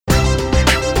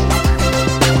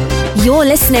You're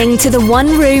listening to the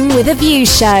One Room with a View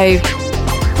show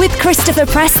with Christopher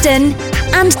Preston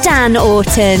and Dan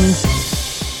Orton.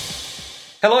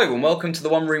 Hello and welcome to the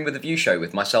One Room with a View show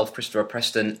with myself, Christopher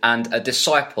Preston, and a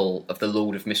disciple of the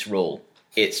Lord of Misrule.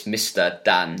 It's Mr.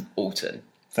 Dan Orton.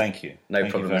 Thank you. No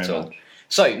Thank problem you at very all. much.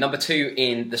 So, number 2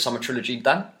 in the summer trilogy,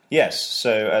 Dan? Yes,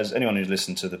 so as anyone who's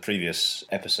listened to the previous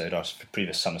episode, our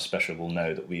previous summer special, will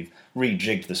know that we've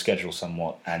rejigged the schedule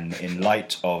somewhat, and in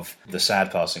light of the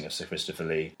sad passing of Sir Christopher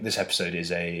Lee, this episode is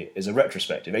a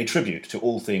retrospective, a tribute to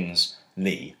all things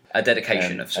Lee. A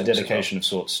dedication of sorts. A dedication of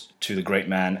sorts to the great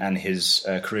man and his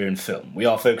career in film. We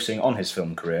are focusing on his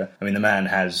film career. I mean, the man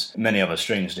has many other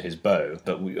strings to his bow,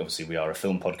 but we are a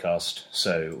film podcast,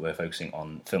 so we're focusing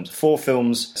on films. 4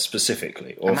 films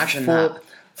specifically. Or Imagine that.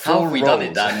 How have we done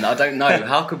it, Dan? I don't know.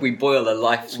 How could we boil a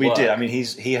life's work? We did. I mean,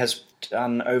 he has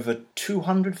done over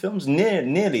 200 films,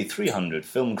 nearly 300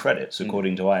 film credits,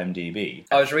 according to IMDb.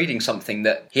 I was reading something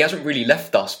that he hasn't really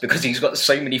left us because he's got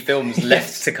so many films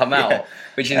left to come out,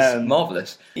 which is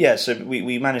marvellous. Yeah, so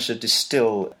we managed to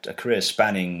distill a career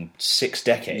spanning 6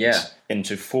 decades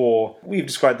into 4, we've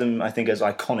described them, I think, as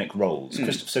iconic roles.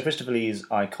 So Christopher Lee is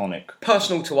iconic.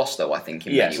 Personal to us, though, I think,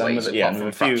 in many ways, apart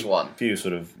from perhaps one. Few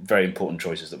sort of very important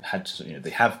choices that had to, they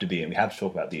have to be, and we have to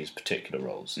talk about these particular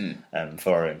roles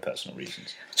for our own personal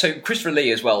reasons. So Christopher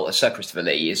Lee, as well as Sir Christopher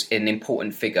Lee, is an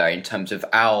important figure in terms of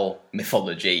our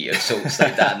mythology of sorts,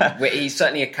 though, Dan. He's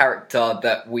certainly a character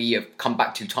that we have come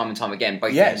back to time and time again,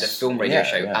 both in the film radio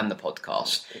show and the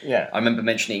podcast. Yeah. I remember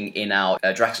mentioning in our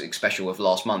Jurassic special of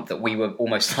last month that we were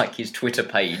almost like his Twitter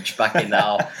page back in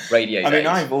our radio days. I mean,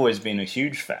 I've always been a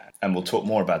huge fan, and we'll talk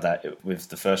more about that with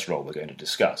the first role we're going to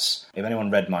discuss. If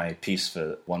anyone read my piece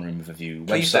for One Room with a View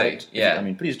website,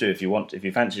 please do if you want, if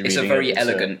you fancy reading it. It's a very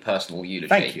elegant personal eulogy.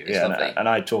 Thank you. It's lovely. And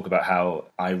I talk about how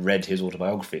I read his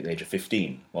autobiography at the age of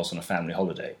 15 whilst on a family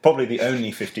holiday. Probably the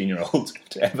only 15-year-old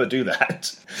to ever do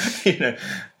that.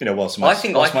 Whilst my I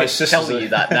think I can tell you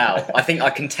that now. I think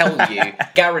I can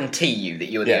guarantee you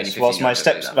that you're the only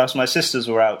 15-year-old. Whilst my sisters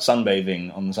were out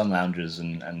sunbathing on the sun lounges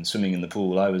and swimming in the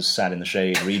pool, I was sat in the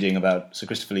shade reading about Sir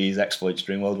Christopher Lee's exploits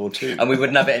during World War II. And we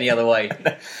wouldn't have it any other way.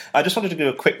 I just wanted to do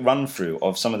a quick run-through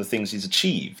of some of the things he's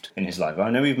achieved in his life.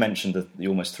 I know we've mentioned the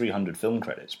almost 300 film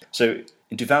credits. So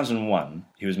in 2001,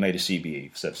 he was made a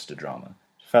CBE for service to drama.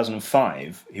 In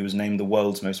 2005, he was named the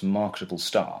world's most marketable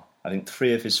star. I think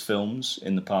 3 of his films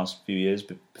in the past few years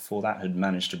before that had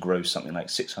managed to gross something like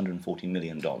 $640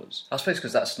 million. I suppose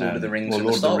because that's Lord of the Rings and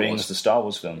Lord the Star of the Rings, Wars. the Star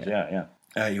Wars films, yeah.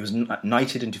 He was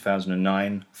knighted in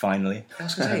 2009, finally. I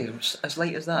was going to say, as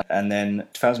late as that. And then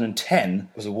 2010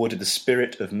 was awarded the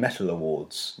Spirit of Metal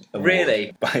Awards.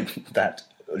 Really? By that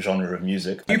genre of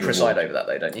music. You preside over that,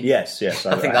 though, don't you? Yes.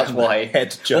 I think that's why.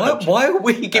 Head judge. Why are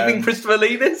we giving Christopher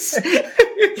Lee this?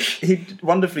 He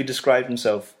wonderfully described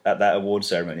himself at that award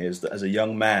ceremony as a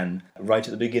young man right at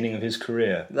the beginning of his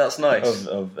career. That's nice.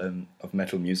 Of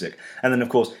metal music. And then, of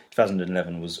course,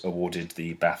 2011 was awarded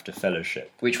the BAFTA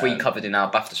Fellowship. Which we covered in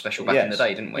our BAFTA special back in the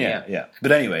day, didn't we? Yeah.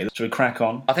 But anyway, should we crack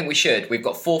on? I think we should. We've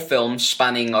got 4 films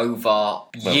spanning over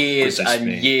years and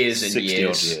years and 60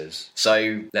 years. Odd years.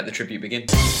 So, let the tribute begin.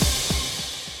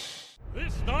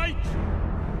 This night,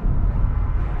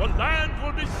 the land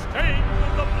will be stained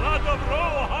with the blood of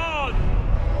Rohan.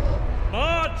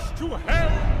 March to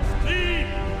Helm's Deep.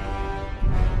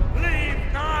 Leave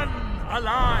none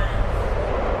alive.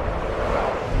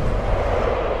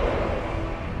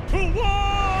 To war!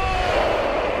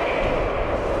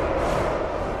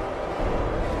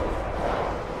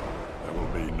 There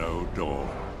will be no dawn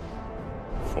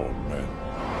for men.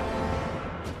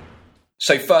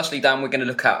 So firstly, Dan, we're going to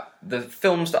look at the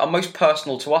films that are most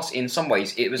personal to us in some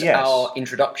ways. It was our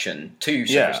introduction to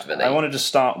Sir Christopher Lee. I wanted to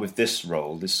start with this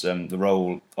role, the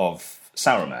role of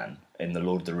Saruman in the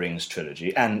Lord of the Rings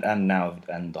trilogy, and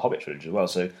the Hobbit trilogy as well.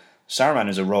 So Saruman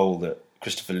is a role that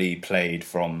Christopher Lee played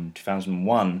from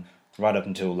 2001 right up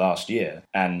until last year.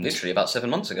 And literally about 7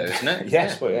 months ago, isn't it?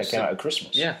 It came out at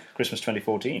Christmas. Yeah. Christmas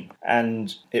 2014.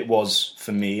 And it was,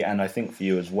 for me, and I think for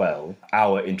you as well,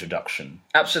 our introduction.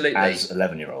 Absolutely. As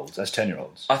 11-year-olds, as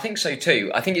 10-year-olds. I think so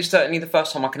too. I think it's certainly the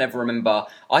first time I can ever remember.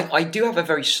 I do have a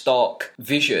very stark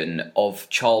vision of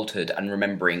childhood and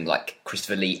remembering like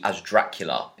Christopher Lee as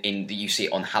Dracula you see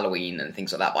it on Halloween and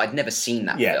things like that, but I'd never seen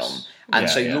that film.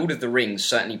 And Lord of the Rings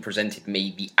certainly presented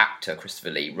me the actor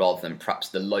Christopher Lee rather than perhaps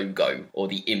the logo or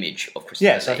the image of Christopher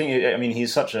Lee. Yes, I mean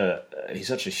he's such a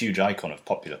huge icon of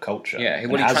popular culture. Yeah, he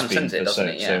transcends it,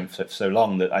 doesn't he? So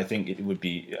long that I think it would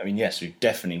be. I mean, yes, we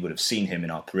definitely would have seen him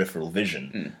in our peripheral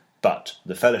vision But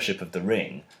The Fellowship of the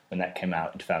Ring, when that came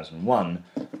out in 2001,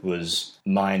 was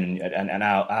mine and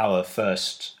our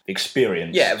first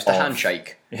experience. Yeah, it was the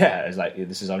handshake. Yeah, it's like,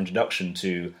 this is our introduction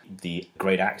to the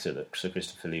great actor that Sir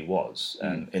Christopher Lee was,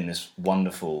 in this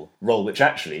wonderful role, which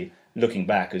actually, looking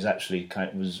back, is actually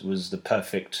was the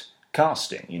perfect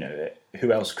casting. You know,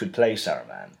 who else could play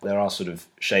Saruman? There are sort of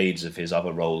shades of his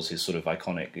other roles, his sort of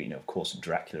iconic, you know, of course,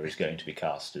 Dracula is going to be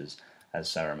cast as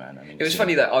Saruman. I mean, it was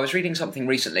funny that I was reading something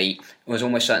recently, it was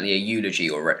almost certainly a eulogy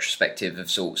or retrospective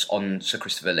of sorts on Sir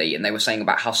Christopher Lee, and they were saying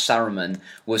about how Saruman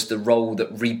was the role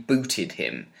that rebooted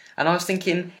him. And I was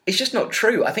thinking, it's just not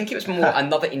true. I think it was more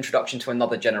another introduction to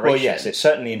another generation. Well, yes, it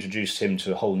certainly introduced him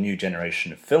to a whole new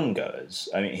generation of filmgoers.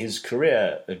 I mean, his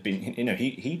career had been, you know,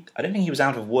 he I don't think he was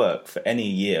out of work for any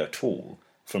year at all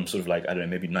from sort of like, I don't know,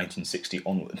 maybe 1960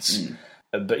 onwards.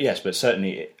 But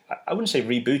certainly, I wouldn't say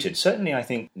rebooted. Certainly, I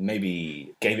think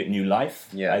maybe gave it new life.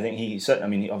 Yeah. I think he certainly.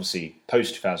 I mean, obviously,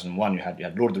 post 2001, you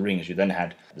had Lord of the Rings. You then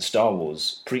had the Star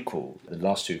Wars prequel, the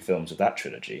last two films of that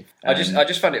trilogy. I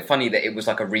just found it funny that it was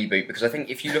like a reboot, because I think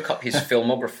if you look up his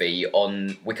filmography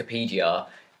on Wikipedia,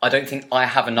 I don't think I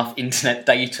have enough internet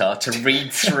data to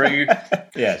read through.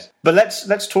 Yes, but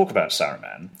let's talk about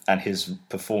Saruman and his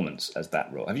performance as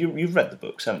that role. You've read the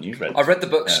books, haven't you? I read the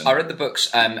books. I read the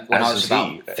books when I was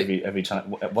about every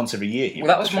time, once every year. Well,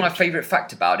 that was my favourite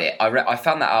fact about it. I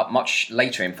found that out much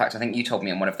later. In fact, I think you told me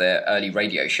on one of the early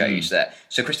radio shows that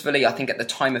Sir Christopher Lee, I think at the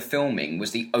time of filming,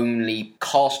 was the only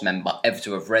cast member ever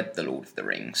to have read The Lord of the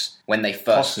Rings when they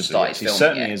first started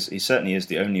filming it. He certainly is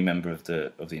the only member of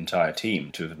the entire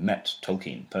team to have met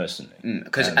Tolkien personally.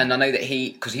 And I know that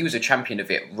because he was a champion of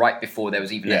it right before there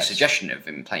was even a suggestion of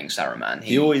him playing Saruman.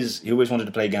 He always wanted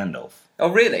to play Gandalf. Oh,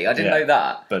 really? I didn't know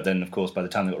that. But then, of course, by the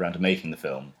time they got around to making the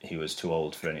film, he was too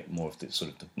old for any more of the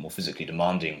sort of the more physically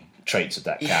demanding traits of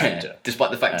that character. Yeah,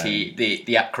 despite the fact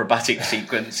the acrobatic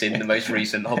sequence in the most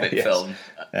recent Hobbit film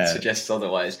suggests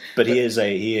otherwise. But he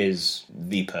is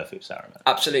the perfect Saruman.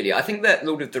 Absolutely. I think that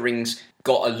Lord of the Rings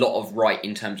got a lot of right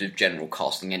in terms of general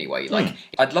casting anyway. Like,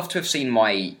 I'd love to have seen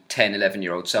my 10,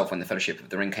 11-year-old self when The Fellowship of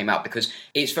the Ring came out, because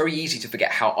it's very easy to forget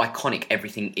how iconic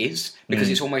everything is, because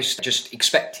it's almost just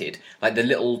expected. Like the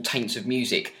little taints of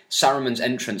music, Saruman's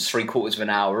entrance 3/4 of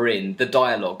an hour in, the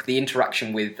dialogue, the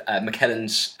interaction with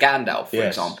McKellen's Gandalf, for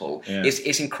example. Yeah.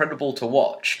 It's incredible to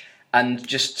watch. And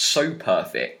just so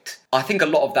perfect. I think a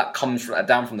lot of that comes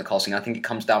down from the casting. I think it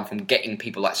comes down from getting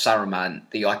people like Saruman,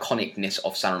 the iconicness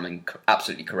of Saruman,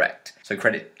 absolutely correct. So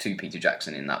credit to Peter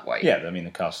Jackson in that way. Yeah, I mean, the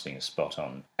casting is spot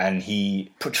on. And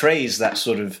he portrays that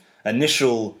sort of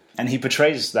initial... And he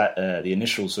portrays that the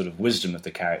initial sort of wisdom of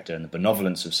the character and the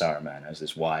benevolence of Saruman as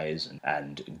this wise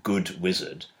and good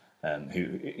wizard, and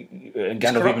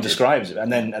Gandalf even describes it.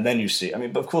 And then you see... I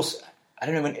mean, but of course... I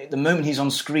don't know, the moment he's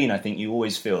on screen, I think you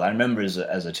always feel... I remember as a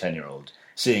 10-year-old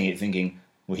seeing it thinking,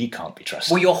 well, he can't be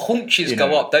trusted. Well, your haunches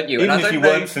go up, don't you? Even if you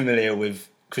weren't familiar with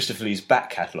Christopher Lee's back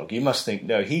catalogue, you must think,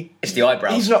 no, it's the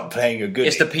eyebrows. He's not playing a good...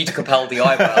 It's the Peter Capaldi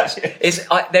eyebrows.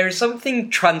 There is something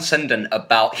transcendent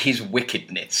about his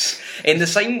wickedness. In the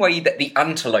same way that the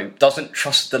antelope doesn't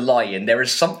trust the lion, there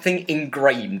is something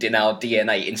ingrained in our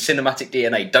DNA, in cinematic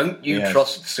DNA. Don't you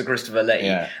trust Sir Christopher Lee?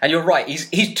 Yeah. And you're right,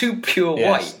 he's too pure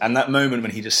white. And that moment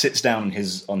when he just sits down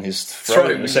on his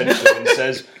throne, essentially, and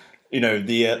says, you know,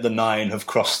 the nine have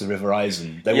crossed the River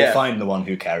Isen. They will find the one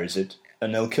who carries it,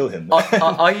 and they'll kill him.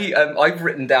 I've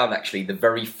written down, actually, the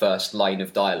very first line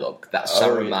of dialogue that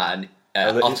Saruman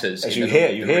utters. As you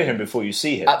hear him before you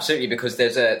see him. Absolutely, because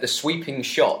there's the sweeping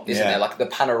shot, isn't there? Like the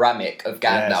panoramic of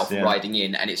Gandalf riding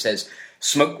in, and it says,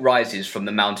 "Smoke rises from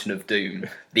the Mountain of Doom.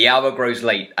 The hour grows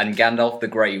late, and Gandalf the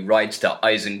Grey rides to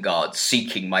Isengard,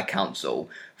 seeking my counsel.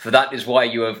 For that is why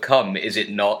you have come, is it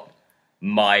not?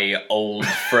 My old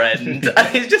friend."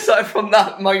 And it's just like, from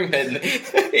that moment,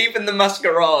 even the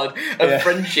masquerade of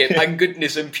friendship and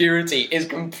goodness and purity is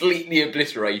completely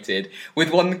obliterated, with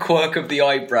one quirk of the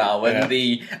eyebrow and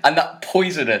that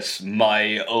poisonous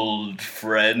 "my old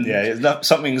friend." Yeah,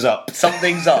 something's up.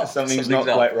 Something's up. Something's not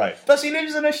quite right. Plus, he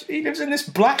lives in this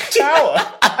black tower.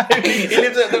 He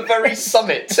lives at the very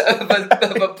summit of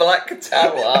a black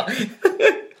tower.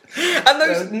 And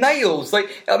those nails,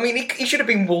 like, I mean, he should have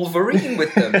been Wolverine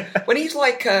with them. When he's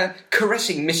like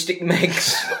caressing Mystic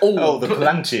Meg's orb. Oh, the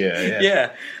Palantir,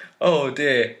 yeah. Oh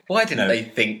dear. Why didn't they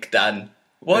think, Dan?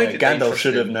 Why did Gandalf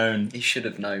should have known. He should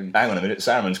have known. Hang on a minute,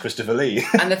 Saruman's Christopher Lee.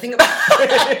 And the thing about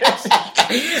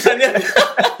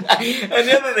And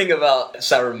the other thing about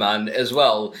Saruman as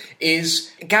well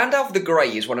is Gandalf the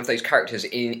Grey is one of those characters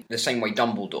in the same way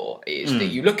Dumbledore is. That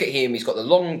you look at him, he's got the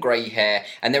long grey hair,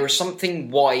 and there is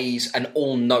something wise and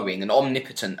all-knowing and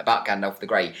omnipotent about Gandalf the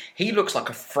Grey. He looks like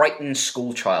a frightened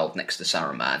schoolchild next to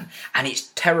Saruman, and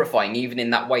it's terrifying even in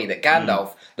that way that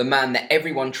Gandalf, the man that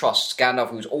everyone trusts, Gandalf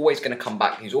who's always going to come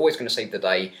back, who's always going to save the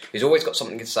day, who's always got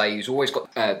something to say, who's always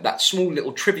got that small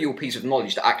little trivial piece of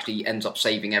knowledge that actually ends up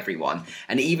saving everyone.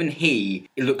 And even he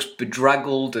looks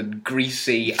bedraggled and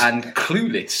greasy and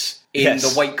clueless in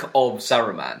the wake of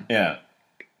Saruman. Yeah.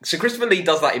 So Christopher Lee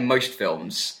does that in most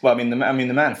films. Well, the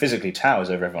man physically towers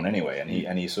over everyone anyway,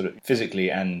 and he sort of physically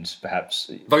and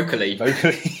perhaps vocally,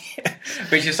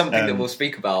 which is something that we'll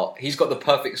speak about. He's got the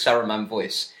perfect Saruman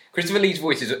voice. Christopher Lee's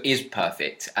voice is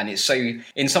perfect, and it's so,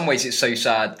 in some ways it's so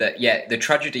sad that, the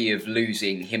tragedy of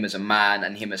losing him as a man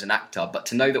and him as an actor, but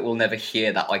to know that we'll never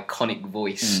hear that iconic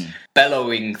voice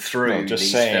bellowing through just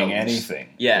these saying films. anything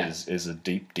is a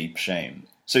deep, deep shame.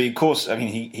 So, of course,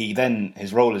 he then,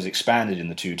 his role is expanded in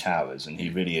The Two Towers, and he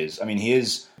really is, he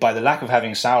is, by the lack of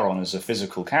having Sauron as a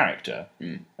physical character,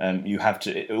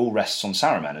 it all rests on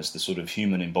Saruman as the sort of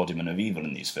human embodiment of evil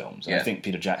in these films. And I think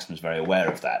Peter Jackson was very aware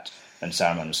of that. And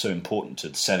Saruman was so important to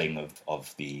the selling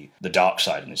of the dark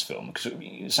side in this film, because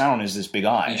Sauron is this big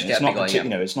eye.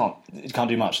 It can't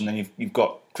do much. And then you've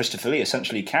got Christopher Lee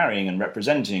essentially carrying and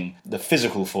representing the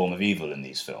physical form of evil in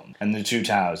these films. And The Two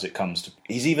Towers, it comes to,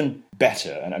 he's even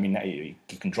better. And he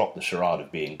can drop the charade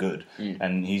of being good,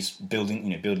 and he's building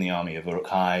the army of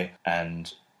Uruk-hai,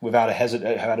 and without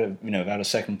a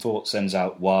second thought, sends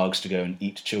out wargs to go and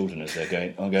eat children as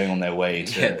they're going on their way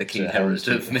to the King Herald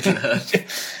of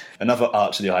Middle-earth. Another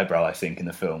arch of the eyebrow, I think, in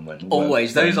the film.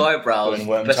 Eyebrows. When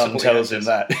Wormtongue tells him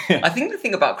that. I think the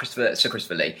thing about Sir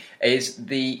Christopher Lee is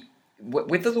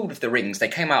with The Lord of the Rings, they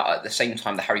came out at the same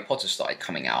time the Harry Potter started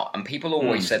coming out, and people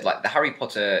always said, the Harry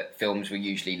Potter films were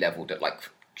usually levelled at,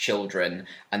 children,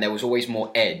 and there was always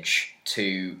more edge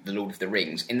to The Lord of the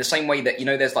Rings, in the same way that,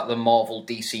 there's the Marvel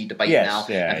DC debate now,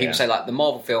 and people say the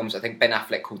Marvel films, I think Ben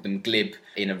Affleck called them glib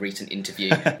in a recent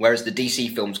interview, whereas the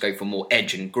DC films go for more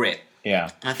edge and grit.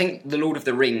 Yeah. I think The Lord of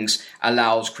the Rings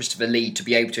allows Christopher Lee to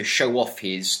be able to show off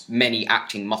his many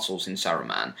acting muscles in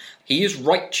Saruman. He is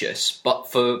righteous, but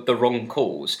for the wrong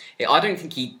cause. I don't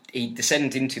think he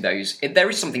descends into those.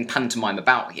 There is something pantomime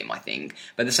about him, I think,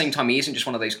 but at the same time, he isn't just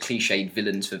one of those cliched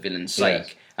villains for villain's sake.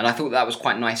 Yes. And I thought that was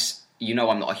quite nice. I'm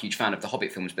not a huge fan of the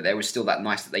Hobbit films, but there was still that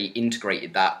nice that they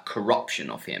integrated that corruption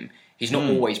of him. He's not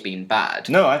always been bad.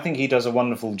 No, I think he does a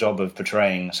wonderful job of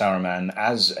portraying Saruman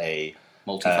as a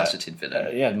multifaceted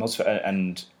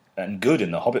villain, and good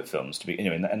in the Hobbit films. To be,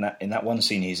 in that one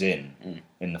scene he's in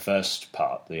the first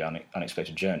part, the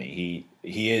unexpected journey,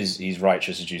 he's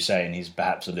righteous, as you say, and he's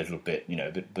perhaps a little bit,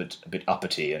 a bit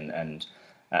uppity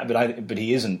but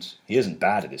he isn't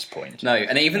bad at this point. No,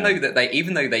 and even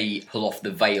though they pull off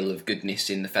the veil of goodness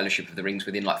in the Fellowship of the Rings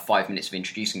within 5 minutes of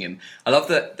introducing him, I love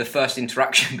that the first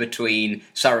interaction between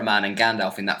Saruman and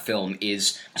Gandalf in that film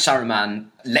is Saruman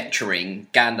lecturing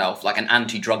Gandalf an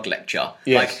anti-drug lecture.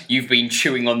 Yes. You've been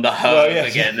chewing on the herb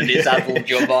again, and it's addled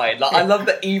your mind. I love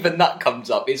that even that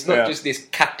comes up. It's not just this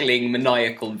cackling,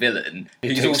 maniacal villain.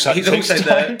 It takes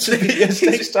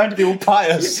time to be all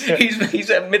pious. He's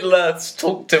at Middle-earth's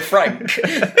talk to Frank.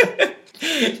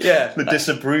 The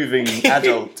disapproving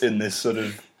adult in this sort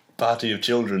of party of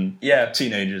children,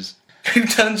 teenagers. Who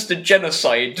turns to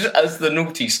genocide as the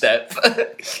naughty step.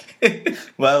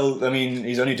 Well,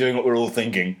 he's only doing what we're all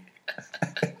thinking.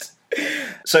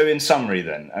 So in summary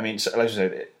then, like I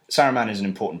said, Saruman is an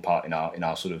important part in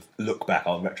our sort of look back,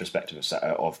 our retrospective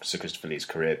of Sir Christopher Lee's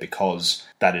career, because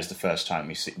that is the first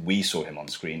time we saw him on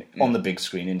screen, on the big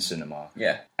screen in cinema.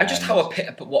 Yeah, and just what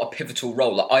a pivotal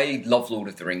role. I love Lord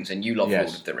of the Rings, and you love Lord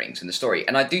of the Rings and the story,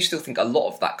 and I do still think a lot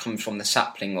of that comes from the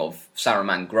sapling of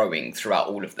Saruman growing throughout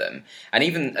all of them. And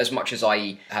even as much as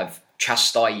I have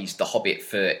chastised The Hobbit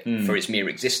for its mere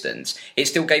existence, it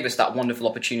still gave us that wonderful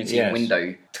opportunity and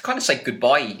window to kind of say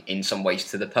goodbye in some ways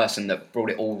to the person that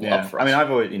brought it all up for us.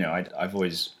 I've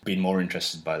always been more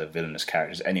interested by the villainous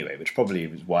characters anyway, which probably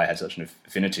was why I had such an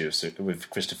affinity with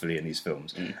Christopher Lee in these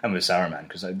films and with Saruman,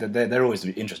 because they're always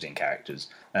interesting characters.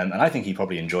 And I think he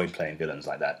probably enjoyed playing villains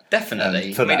like that.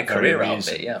 Definitely. He made a career out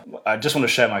of it, yeah. I just want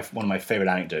to share one of my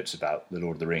favourite anecdotes about The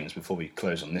Lord of the Rings before we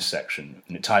close on this section,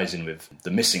 and it ties in with the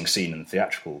missing scene in the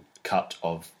theatrical cut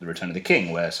of The Return of the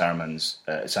King, where Sauron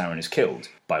is killed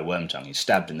by Wormtongue. He's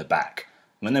stabbed in the back.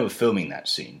 When they were filming that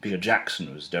scene, Peter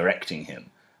Jackson was directing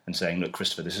him and saying, "Look,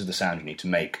 Christopher, this is the sound you need to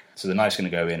make. So the knife's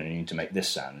going to go in and you need to make this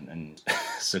sound." And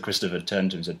so Christopher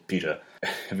turned to him and said, "Peter,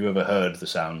 have you ever heard the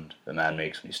sound a man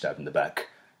makes when he's stabbed in the back?"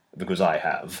 because I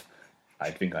have. I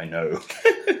think I know.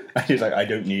 And he's like, I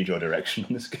don't need your direction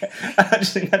on this guy. I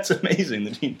just think that's amazing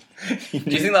that he Do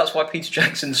you think that's why Peter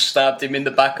Jackson stabbed him in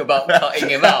the back about cutting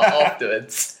him out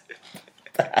afterwards?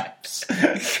 Perhaps.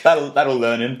 That'll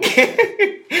learn him.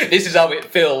 This is how it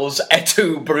feels, et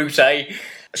tu, Brute.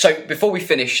 So, before we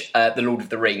finish The Lord of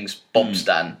the Rings, Bob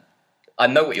Stan, I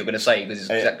know what you're going to say, because it's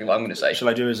exactly what I'm going to say. Shall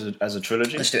I do it as a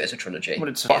trilogy? Let's do it as a trilogy. Well,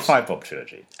 it's a 5-Bob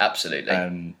trilogy. Absolutely.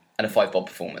 And a 5-Bob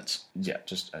performance. Yeah,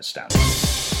 just standard.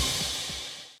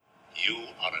 You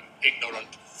are an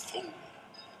ignorant fool.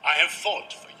 I have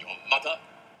fought for your mother,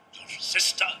 your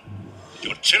sister,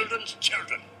 your children's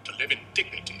children to live in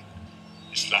dignity.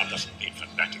 Islam doesn't need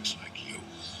fanatics like you.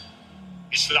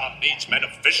 Islam needs men of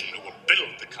vision who will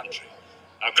build the country.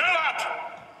 Now grow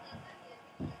up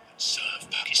and serve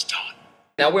Pakistan.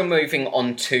 Now we're moving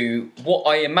on to what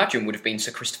I imagine would have been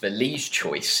Sir Christopher Lee's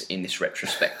choice in this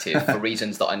retrospective, for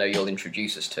reasons that I know you'll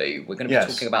introduce us to. We're going to be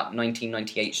talking about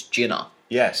 1998's Jinnah.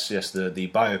 Yes, the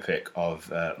biopic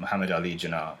of Muhammad Ali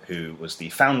Jinnah, who was the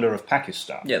founder of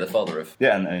Pakistan. Yeah, the father of...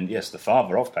 Yeah, and yes, the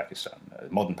father of Pakistan,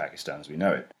 modern Pakistan as we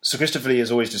know it. Sir Christopher Lee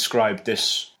has always described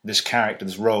this character,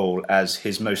 this role, as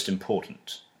his most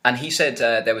important. And he said,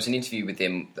 there was an interview with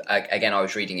him, again I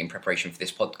was reading in preparation for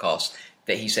this podcast,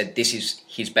 that he said this is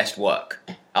his best work.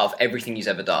 Out of everything he's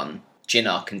ever done,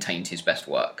 Jinnah contained his best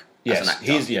work as an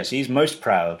actor. He's most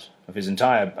proud of his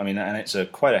entire... I mean, and it's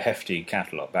quite a hefty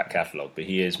back catalogue, but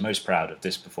he is most proud of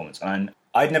this performance. And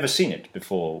I'd never seen it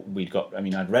before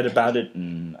I'd read about it,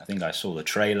 and I think I saw the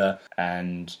trailer,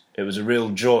 and it was a real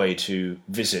joy to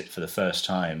visit for the first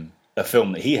time a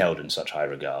film that he held in such high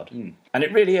regard. And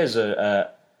it really is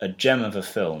a gem of a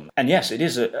film. And yes,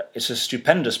 it's a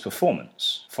stupendous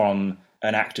performance from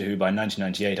an actor who by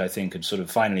 1998 I think had sort of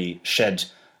finally shed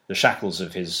the shackles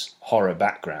of his horror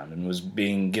background and was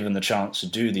being given the chance to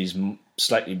do these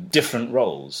slightly different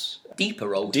roles. Deeper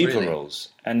roles.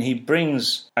 And he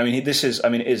brings...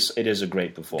 it is a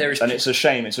great performance. And it's a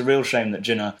shame, it's a real shame that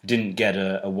Jinnah didn't get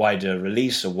a wider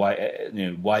release,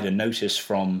 wider notice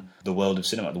from the world of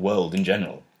cinema, the world in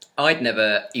general. I'd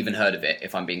never even heard of it,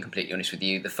 if I'm being completely honest with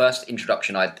you. The first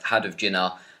introduction I'd had of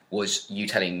Jinnah was you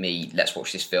telling me, let's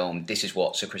watch this film, this is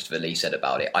what Sir Christopher Lee said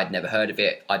about it. I'd never heard of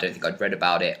it, I don't think I'd read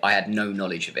about it, I had no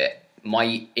knowledge of it.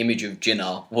 My image of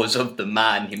Jinnah was of the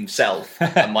man himself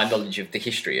and my knowledge of the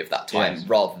history of that time,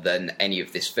 rather than any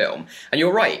of this film. And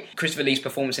you're right, Christopher Lee's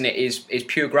performance in it is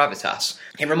pure gravitas.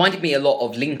 It reminded me a lot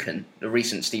of Lincoln, the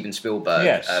recent Steven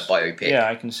Spielberg biopic. Yeah,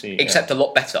 I can see. Except a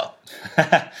lot better.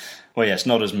 Well, yes,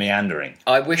 not as meandering.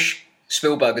 I wish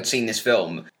Spielberg had seen this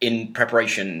film in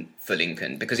preparation for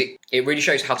Lincoln, because it really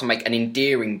shows how to make an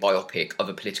endearing biopic of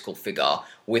a political figure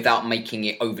without making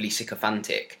it overly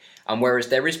sycophantic. And whereas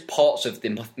there is parts of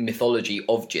the mythology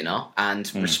of Jinnah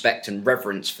and respect and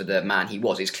reverence for the man he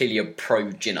was, it's clearly a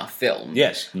pro-Jinnah film.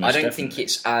 Yes, I don't think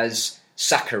it's as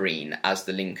saccharine as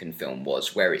the Lincoln film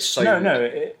was, where it's so... No,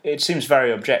 it seems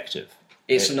very objective.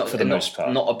 It's for the most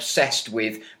part. Not obsessed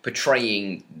with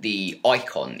portraying the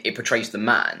icon, it portrays the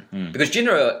man. Because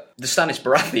Jinnah, the Stannis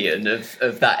Baratheon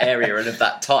of that area and of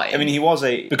that time... he was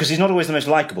because he's not always the most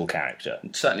likeable character.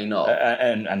 Certainly not.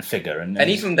 And figure. And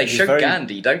even they show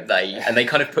Gandhi, don't they? And they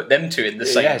kind of put them two in the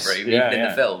same room, even in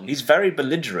the film. He's very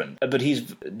belligerent, but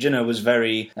Jinnah was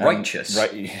very... righteous.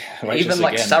 Righteous even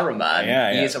like again.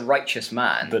 Saruman, he is a righteous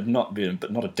man. But not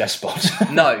a despot.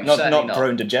 No, not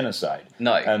prone to genocide.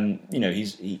 No.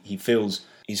 He feels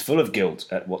he's full of guilt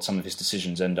at what some of his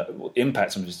decisions what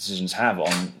impact some of his decisions have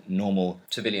on normal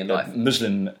civilian life,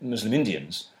 Muslim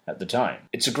Indians at the time.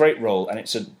 It's a great role, and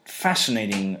it's a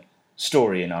fascinating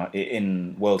story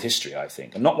in world history, I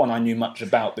think, and not one I knew much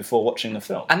about before watching the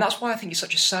film. And that's why I think it's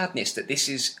such a sadness that this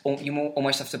is, you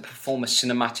almost have to perform a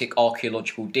cinematic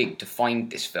archaeological dig to find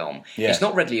this film. Yes. It's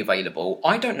not readily available.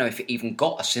 I don't know if it even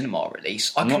got a cinema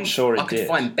release. I'm not sure it did. I could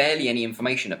find barely any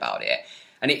information about it.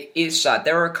 And it is sad.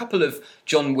 There are a couple of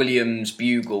John Williams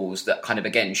bugles that kind of,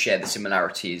 again, share the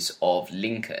similarities of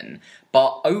Lincoln.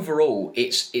 But overall,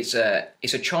 it's a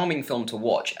charming film to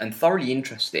watch and thoroughly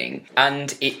interesting.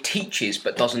 And it teaches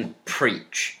but doesn't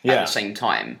preach at the same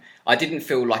time. I didn't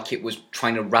feel like it was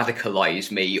trying to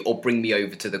radicalise me or bring me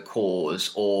over to the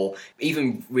cause or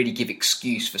even really give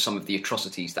excuse for some of the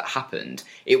atrocities that happened.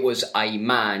 It was a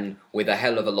man with a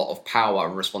hell of a lot of power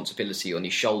and responsibility on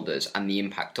his shoulders and the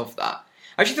impact of that.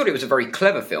 I actually thought it was a very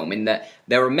clever film in that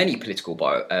there are many political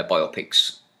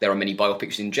biopics. There are many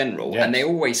biopics in general, and they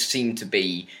always seem to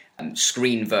be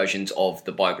screen versions of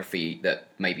the biography that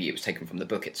maybe it was taken from the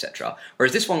book, etc.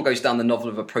 Whereas this one goes down the novel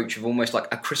of approach of almost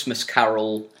like a Christmas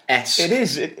Carol-esque. It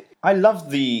is. I love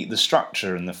the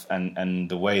structure and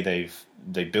the way they've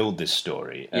they build this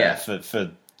story. Yeah.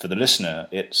 For the listener,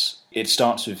 it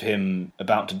starts with him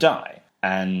about to die,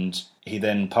 and he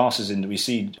then passes into. We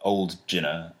see old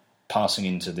Jinnah passing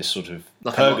into this sort of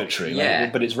like purgatory, yeah.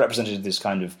 but it's represented as this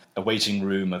kind of a waiting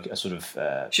room, a sort of.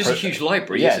 It's just a huge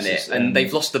library, yes, isn't it? And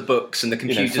they've lost the books, and the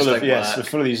computers don't work. Yes,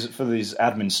 full of these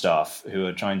admin staff who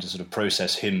are trying to sort of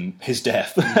process his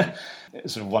death.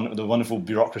 It's sort of the wonderful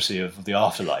bureaucracy of the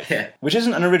afterlife, which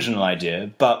isn't an original idea,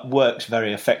 but works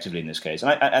very effectively in this case.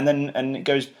 And it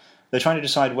goes. They're trying to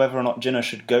decide whether or not Jinnah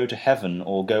should go to heaven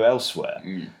or go elsewhere.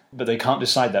 But they can't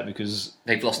decide that because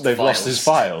they've lost his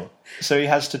file. So he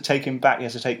has to take him back. He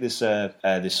has to take this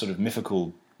this sort of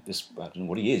mythical... I don't know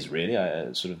what he is, really.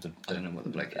 Sort of I don't know what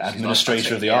the bloke is.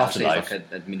 Administrator of the afterlife. He's like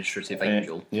an administrative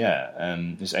angel.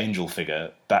 This angel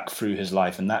figure back through his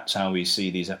life, and that's how we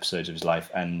see these episodes of his life.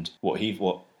 And what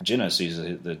Jinnah sees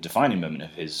as the defining moment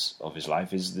of his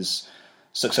life is this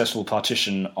successful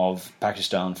partition of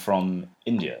Pakistan from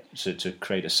India to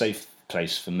create a safe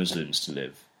place for Muslims to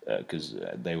live, because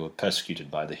they were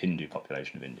persecuted by the Hindu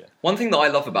population of India. One thing that I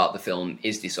love about the film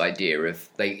is this idea of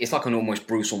it's like an almost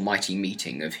Bruce Almighty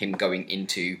meeting of him going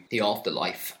into the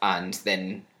afterlife and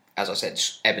then, as I said,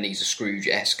 Ebenezer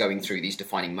Scrooge-esque going through these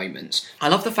defining moments. I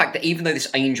love the fact that even though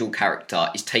this angel character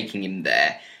is taking him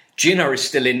there, Jinnah is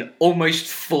still in almost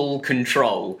full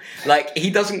control. Like,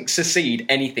 he doesn't secede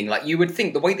anything. Like, you would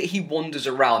think the way that he wanders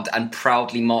around and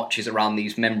proudly marches around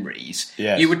these memories,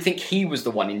 you would think he was the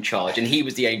one in charge and he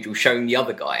was the angel showing the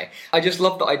other guy. I just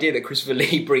love the idea that Christopher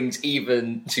Lee brings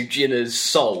even to Jinnah's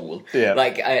soul. Yeah.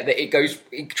 Like,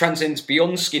 it transcends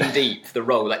beyond skin deep, the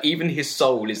role. Like, even his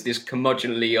soul is this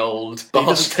curmudgeonly old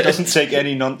bastard. He doesn't take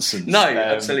any nonsense. No,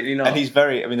 absolutely not. And he's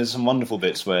there's some wonderful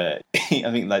bits where I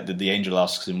think like the angel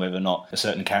asks him whether or not a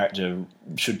certain character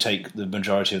should take the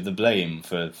majority of the blame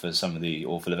for some of the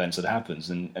awful events that happens,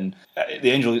 and the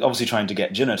angel is obviously trying to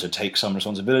get Jinnah to take some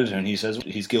responsibility, and he says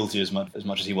he's guilty as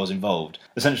much as he was involved,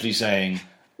 essentially saying,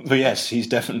 but yes, he's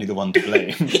definitely the one to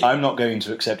blame. I'm not going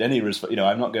to accept any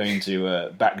I'm not going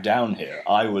to back down here.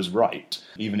 I was right,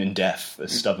 even in death, a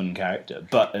stubborn character,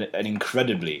 but an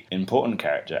incredibly important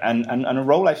character, and a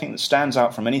role I think that stands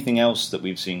out from anything else that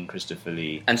we've seen Christopher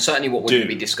Lee and certainly what we're going to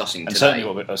be discussing today.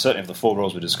 And certainly of the four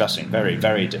roles we're discussing, very,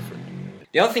 very different.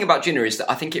 The other thing about Jinnah is that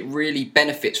I think it really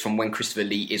benefits from when Christopher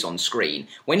Lee is on screen.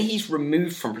 When he's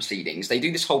removed from proceedings, they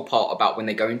do this whole part about when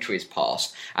they go into his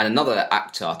past, and another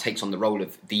actor takes on the role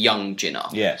of the young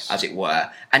Jinnah, as it were,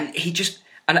 and he just...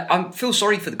 And I feel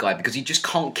sorry for the guy because he just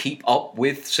can't keep up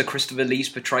with Sir Christopher Lee's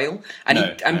portrayal.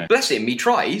 And bless him, he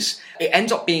tries. It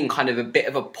ends up being kind of a bit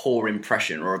of a poor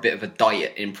impression or a bit of a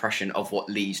diet impression of what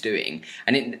Lee's doing.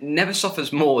 And it never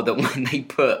suffers more than when they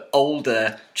put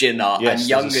older Jinnah and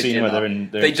younger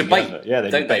Jinnah. They debate. Yeah,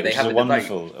 they debate, which is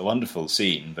a wonderful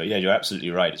scene. But yeah, you're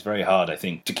absolutely right. It's very hard, I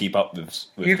think, to keep up with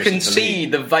you can see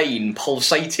the vein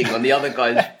pulsating on the other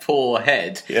guy's poor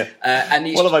head. Yeah. And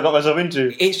what have I got myself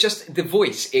into? It's just the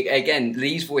voice. Again,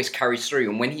 Lee's voice carries through,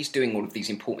 and when he's doing all of these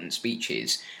important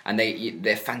speeches, and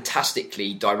they're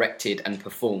fantastically directed and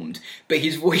performed, but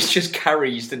his voice just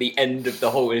carries to the end of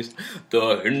the whole. Is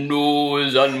the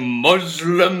Hindus and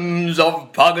Muslims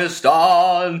of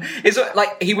Pakistan? It's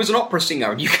like he was an opera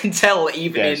singer, and you can tell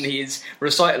even in his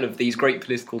recital of these great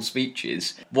political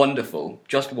speeches. Wonderful,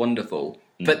 just wonderful.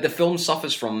 But the film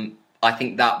suffers from, I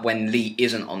think, that when Lee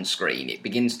isn't on screen, it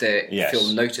begins to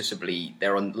feel noticeably,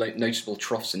 there are noticeable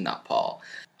troughs in that part.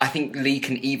 I think Lee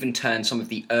can even turn some of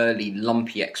the early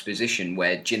lumpy exposition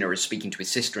where Jinnah is speaking to his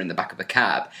sister in the back of a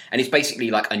cab, and it's basically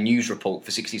like a news report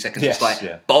for 60 seconds. It's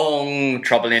like, bong,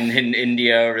 trouble in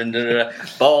India, and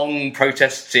bong,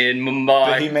 protests in Mumbai.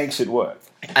 But he makes it work.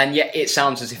 And yet it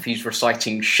sounds as if he's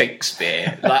reciting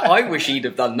Shakespeare. Like, I wish he'd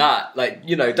have done that. Like,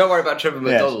 don't worry about Trevor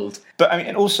McDonald. But, I mean,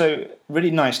 and also,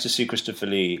 really nice to see Christopher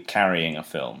Lee carrying a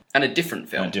film. And a different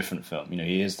film.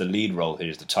 He is the lead role, he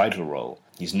is the title role.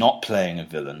 He's not playing a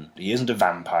villain. He isn't a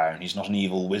vampire, and he's not an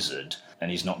evil wizard.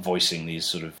 And he's not voicing these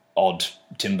sort of odd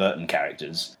Tim Burton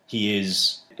characters. He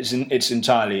is... It's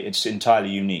entirely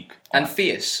unique. And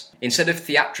fierce. Instead of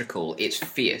theatrical, it's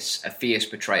fierce. A fierce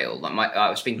portrayal. Like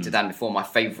I was speaking to Dan before, my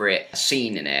favourite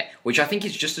scene in it, which I think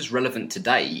is just as relevant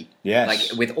today. Yes.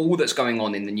 Like, with all that's going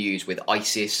on in the news with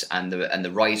ISIS and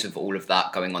the rise of all of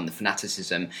that going on, the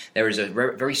fanaticism, there is a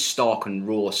very stark and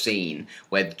raw scene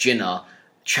where Jinnah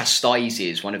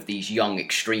chastises one of these young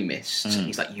extremists. And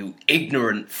he's like, you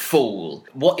ignorant fool.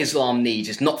 What Islam needs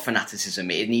is not fanaticism,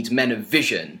 it needs men of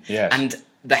vision. Yes. And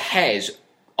the hairs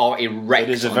are erect.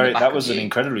 That was an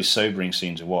incredibly sobering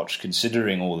scene to watch,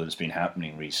 considering all that's been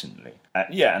happening recently.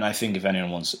 And I think if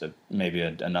anyone wants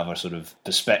another sort of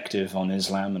perspective on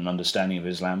Islam and understanding of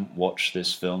Islam, watch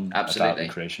this film about the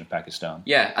creation of Pakistan.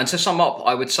 Yeah, and to sum up,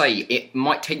 I would say it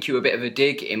might take you a bit of a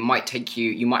dig. It might take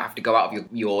you might have to go out of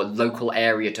your local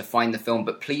area to find the film,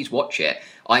 but please watch it.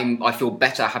 I feel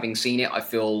better having seen it. I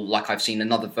feel like I've seen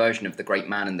another version of the great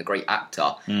man and the great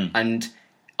actor, and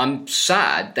I'm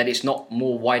sad that it's not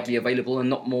more widely available and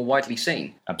not more widely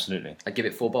seen. Absolutely. I give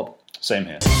it 4 bob. Same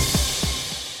here.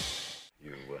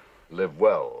 You live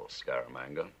well,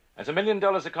 Scaramanga. At $1 million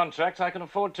a contract, I can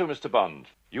afford to, Mr. Bond.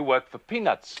 You work for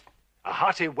peanuts. A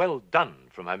hearty well done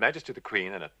from Her Majesty the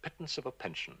Queen and a pittance of a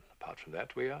pension. Apart from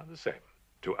that, we are the same.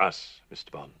 To us,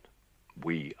 Mr. Bond,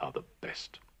 we are the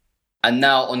best. And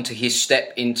now on to his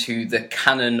step into the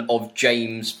canon of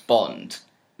James Bond.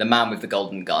 The man with the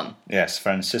golden gun. Yes,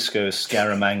 Francisco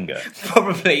Scaramanga.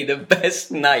 Probably the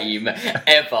best name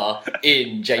ever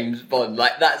in James Bond.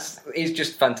 Like, it's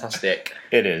just fantastic.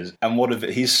 It is. And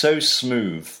he's so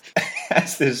smooth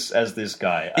as this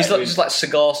guy. He's just like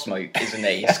cigar smoke, isn't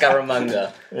he?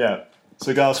 Scaramanga. Yeah.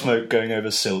 Cigar smoke going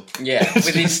over silk. Yeah,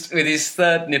 with his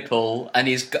third nipple and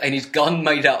his gun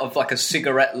made out of like a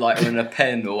cigarette lighter and a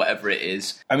pen or whatever it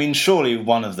is. I mean, surely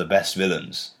one of the best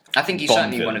villains. I think he's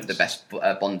certainly one of the best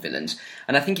Bond villains.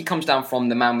 And I think it comes down from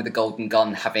the man with the golden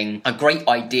gun having a great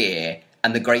idea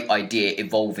and the great idea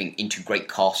evolving into great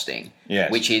casting.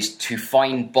 Yes. Which is to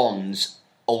find Bond's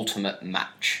ultimate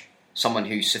match. Someone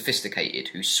who's sophisticated,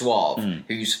 who's suave,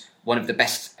 who's one of the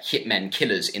best hitmen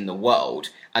killers in the world,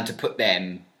 and to put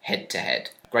them head to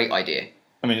head. Great idea.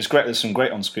 I mean, it's great. There's some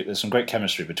great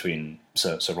chemistry between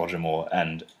Sir Roger Moore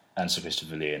and Sir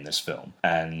Christopher Lee in this film.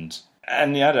 I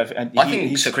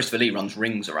think Sir Christopher Lee runs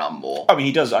rings around Moore. I mean,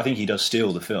 he does. I think he does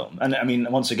steal the film. And I mean,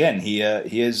 once again,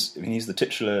 he's the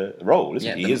titular role,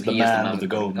 isn't he? He is the man with the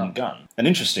golden gun. An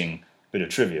interesting bit of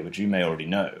trivia, which you may already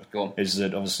know, is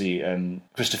that obviously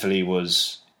Christopher Lee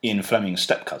was Ian Fleming's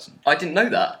step-cousin. I didn't know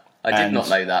that. I did not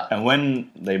know that. And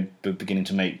when they were beginning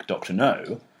to make Dr.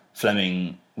 No,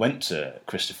 Fleming went to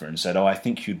Christopher and said, I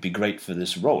think you'd be great for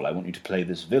this role. I want you to play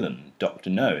this villain, Dr.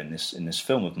 No, in this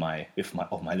film of my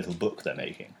little book they're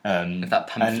making. That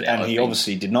pamphlet, and he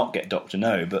obviously did not get Dr.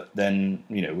 No, but then,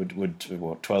 would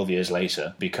 12 years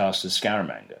later be cast as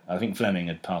Scaramanga. I think Fleming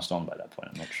had passed on by that point,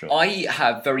 I'm not sure. I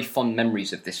have very fond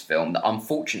memories of this film that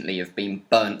unfortunately have been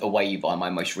burnt away by my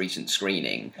most recent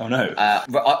screening. Oh no.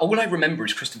 All I remember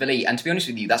is Christopher Lee, and to be honest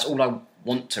with you, that's all I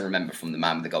want to remember from The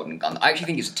Man with the Golden Gun. I actually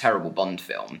think it's a terrible Bond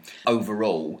film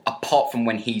overall, apart from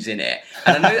when he's in it.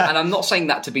 And I know, and I'm not saying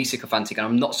that to be sycophantic, and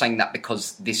I'm not saying that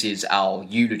because this is our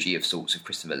eulogy of sorts of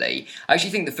Christopher Lee. I actually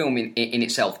think the film in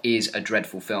itself is a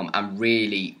dreadful film and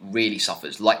really, really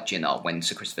suffers, like Jinnah, when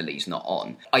Sir Christopher Lee's not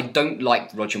on. I don't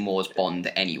like Roger Moore's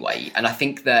Bond anyway, and I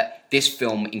think that this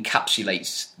film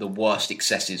encapsulates the worst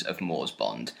excesses of Moore's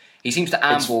Bond. He seems to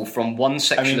amble from one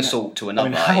sexual assault to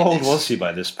another. How old was he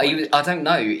by this point? I don't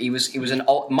know. He was an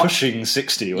old... Pushing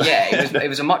 60. Yeah, it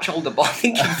was a much older... But I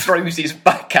think he throws his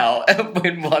back out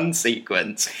in one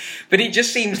sequence. But it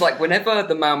just seems like whenever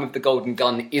the man with the golden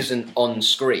gun isn't on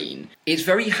screen, it's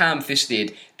very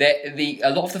ham-fisted. A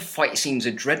lot of the fight scenes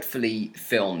are dreadfully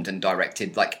filmed and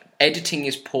directed. Like, editing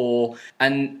is poor,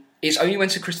 and... It's only when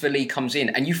Sir Christopher Lee comes in,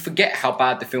 and you forget how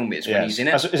bad the film is when he's in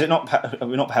it. Is it not? Are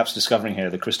we not perhaps discovering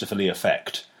here the Christopher Lee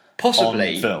effect?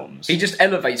 Possibly. On films. He just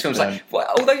elevates films.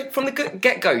 Although from the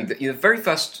get-go, the very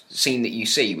first scene that you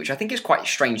see, which I think is quite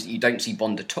strange that you don't see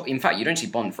Bond at all. In fact, you don't see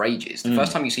Bond for ages. The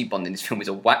first time you see Bond in this film is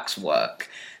a waxwork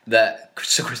that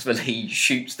Sir Christopher Lee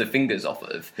shoots the fingers off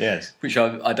of. Yes. Which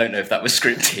I don't know if that was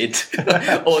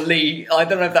scripted. Or Lee, I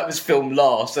don't know if that was filmed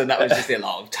last and that was just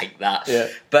I'll take that. Yeah.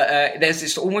 But there's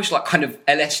this almost like kind of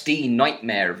LSD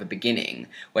nightmare of a beginning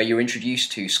where you're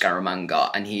introduced to Scaramanga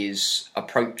and his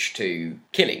approach to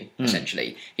killing,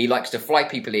 essentially. He likes to fly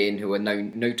people in who are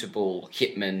notable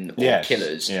hitmen or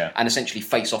killers and essentially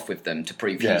face off with them to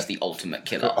prove he's the ultimate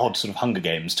killer. Odd sort of Hunger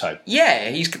Games type. Yeah,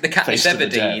 he's the Katniss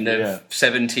Everdeen of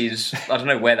 70s. I don't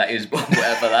know where that is, but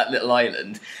whatever, that little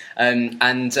island. Then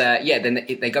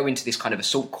they go into this kind of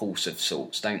assault course of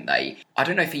sorts, don't they? I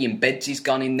don't know if he embeds his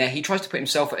gun in there. He tries to put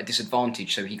himself at a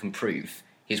disadvantage so he can prove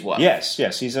his worth. Yes.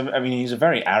 He's a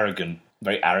very arrogant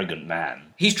man.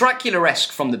 He's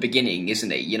Dracula-esque from the beginning,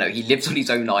 isn't he? He lives on his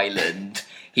own island.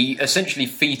 He essentially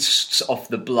feasts off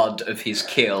the blood of his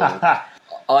kill.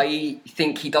 I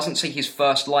think he doesn't say his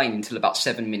first line until about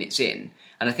 7 minutes in,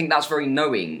 and I think that's very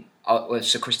knowing of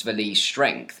Sir Christopher Lee's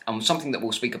strength, and something that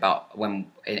we'll speak about when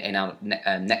in our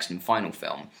next and final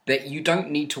film, that you don't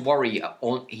need to worry.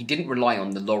 He didn't rely on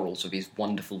the laurels of his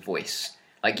wonderful voice.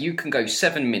 Like, you can go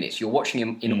 7 minutes, you're watching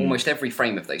him in almost every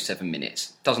frame of those 7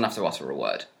 minutes, doesn't have to utter a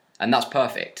word. And that's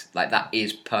perfect. Like, that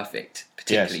is perfect,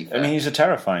 particularly Yes. I mean, he's a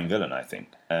terrifying villain, I think.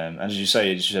 And as you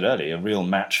said earlier, a real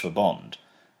match for Bond.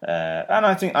 And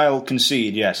I think I'll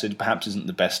concede, yes, it perhaps isn't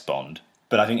the best Bond.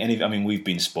 But I think we've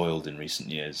been spoiled in recent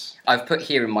years. I've put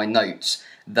here in my notes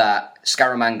that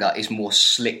Scaramanga is more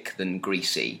slick than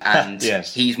greasy, and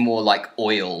yes. he's more like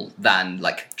oil than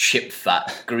like chip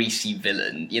fat, greasy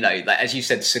villain. You know, like, as you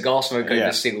said, cigar smoke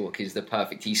over silk is the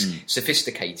perfect. He's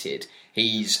sophisticated,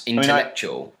 he's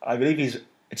intellectual. I believe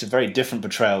it's a very different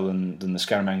portrayal than the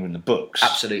Scaramanga in the books.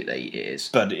 Absolutely, it is.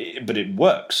 But it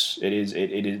works. It is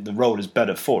the role is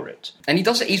better for it. And he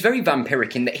does it. He's very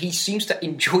vampiric in that he seems to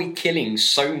enjoy killing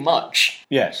so much.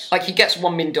 Yes. Like, he gets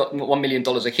 $1 million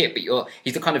a hit, but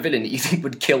he's the kind of villain that you think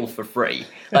would kill for free.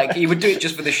 Like, he would do it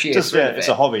just for the sheer thrill of it. It's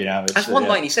a hobby now. That's one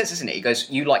line he says, isn't it? He goes,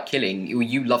 "You like killing,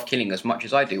 you love killing as much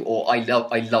as I do," or "I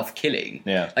love killing."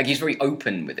 Yeah. Like, he's very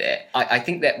open with it. I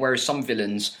think that whereas some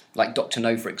villains, like Dr.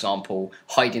 No, for example,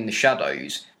 hide in the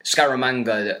shadows,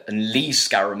 Scaramanga and Lee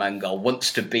Scaramanga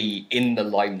wants to be in the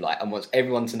limelight and wants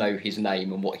everyone to know his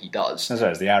name and what he does. That's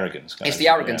right, it's the arrogance. It's the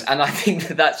arrogance, and I think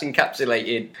that's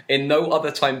encapsulated in no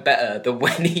other time better than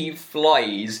when he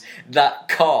flies that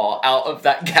car out of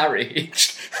that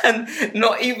garage, and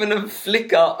not even a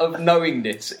flicker of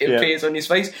knowingness appears on his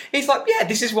face. He's like, "Yeah,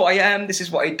 this is what I am, this is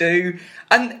what I do,"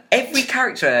 and every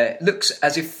character looks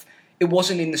as if it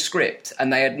wasn't in the script,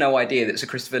 and they had no idea that Sir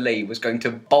Christopher Lee was going to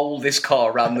bowl this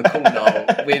car around the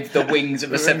corner with the wings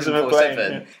of a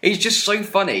 747. Yeah. He's just so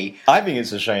funny. I think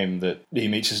it's a shame that he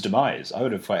meets his demise. I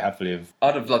would have quite happily have...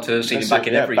 I'd have loved to have seen him back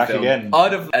in every film. Again.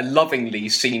 I'd have lovingly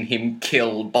seen him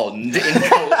kill Bond in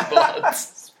cold blood.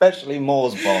 Especially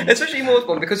Moore's Bond. Especially Moore's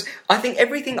Bond, because I think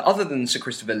everything other than Sir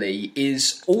Christopher Lee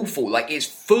is awful. Like, it's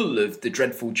full of the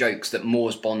dreadful jokes that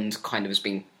Moore's Bond kind of has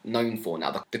been known for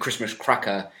now. The Christmas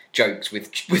cracker jokes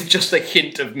with just a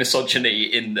hint of misogyny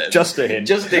in them. Just a hint.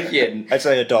 Just a hint. I'd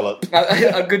say a dollop.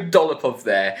 A good dollop of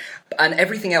there. And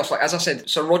everything else, like, as I said,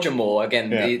 Sir Roger Moore, again,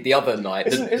 the other knight,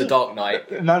 the Dark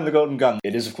Knight. Man of the Golden Gun.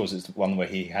 It is, of course, it's the one where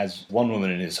he has one woman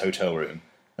in his hotel room,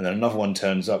 and then another one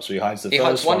turns up, so he hides the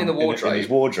first one in the wardrobe. In his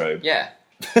wardrobe. Yeah.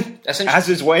 Has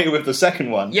his way with the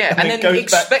second one. Yeah, and then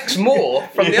expects more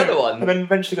from the other one. And then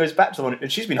eventually goes back to the one,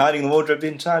 and she's been hiding in the wardrobe the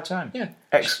entire time. Yeah.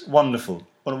 Wonderful.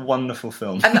 What a wonderful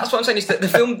film. And that's what I'm saying, is that the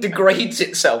film degrades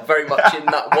itself very much in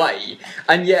that way.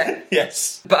 And yet...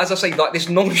 Yes. But as I say, like, this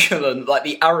nonchalant, like,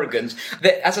 the arrogance...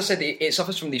 as I said, it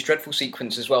suffers from these dreadful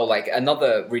sequences as well. Like,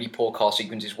 another really poor car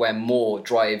sequence is where Moore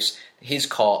drives his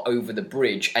car over the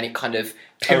bridge and it kind of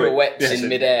pirouettes in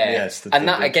midair. Yes,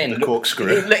 the corkscrew.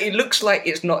 It looks like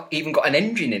it's not even got an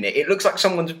engine in it. It looks like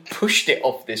someone's pushed it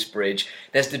off this bridge.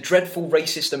 There's the dreadful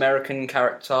racist American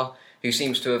character who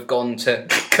seems to have gone to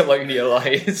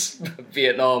colonialise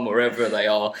Vietnam, wherever they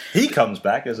are. He comes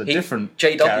back as a different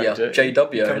character.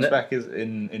 JW. He comes back as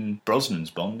in Brosnan's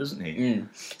Bond, doesn't he? Mm.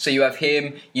 So you have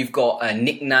him, you've got a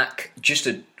Knick-Knack, just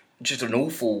an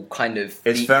awful kind of...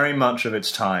 It's very much of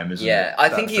its time, isn't it? Yeah, I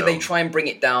think they try and bring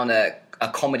it down a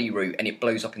comedy route and it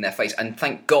blows up in their face. And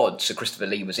thank God Sir Christopher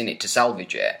Lee was in it to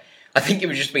salvage it. I think it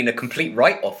would have just been a complete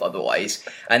write-off otherwise.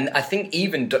 And I think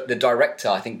even the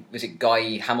director, was it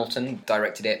Guy Hamilton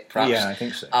directed it, perhaps? Yeah, I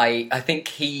think so. I think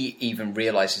he even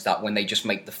realises that when they just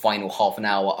make the final half an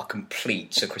hour a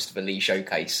complete Sir Christopher Lee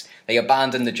showcase. They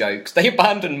abandon the jokes. They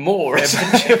abandon more,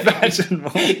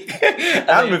 essentially.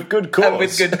 And with good cause. And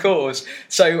with good cause.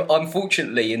 So,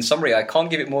 unfortunately, in summary, I can't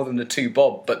give it more than the 2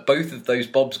 bob, but both of those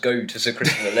bobs go to Sir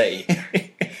Christopher Lee.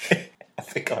 I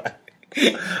think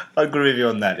I agree with you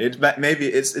on that. It's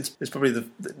probably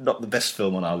not the best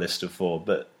film on our list of 4,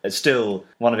 but it's still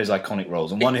one of his iconic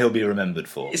roles and one he'll be remembered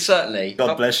for. Certainly.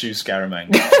 God bless you,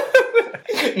 Scaramanga.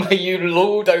 May you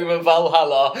lord over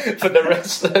Valhalla for the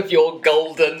rest of your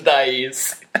golden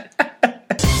days. I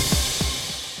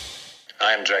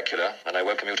am Dracula, and I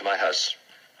welcome you to my house.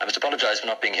 I must apologise for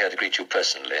not being here to greet you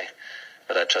personally,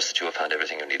 but I trust that you have found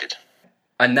everything you needed.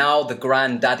 And now the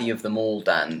granddaddy of them all,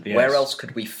 Dan. Yes. Where else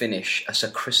could we finish a Sir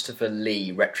Christopher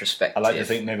Lee retrospective? I like to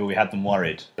think maybe we had them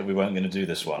worried that we weren't going to do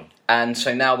this one. And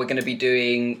so now we're going to be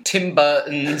doing Tim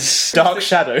Burton's... Dark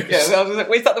Shadows. Yeah,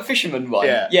 is that the fisherman one?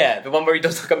 Yeah. The one where he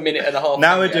does like a minute and a half.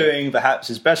 Now we're doing perhaps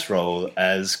his best role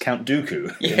as Count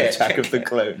Dooku in Attack of the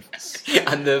Clones.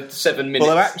 And the 7 minutes.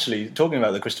 Although actually, talking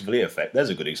about the Christopher Lee effect, there's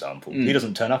a good example. He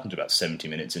doesn't turn up until about 70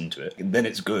 minutes into it, and then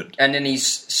it's good. And then he's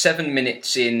 7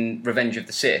 minutes in Revenge of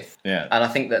the Sith. Yeah. And I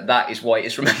think that is why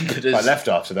it's remembered as... I left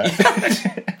after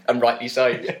that. And rightly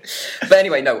so. But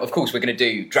anyway, no, of course, we're going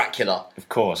to do Dracula. Of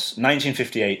course.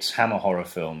 1958's Hammer horror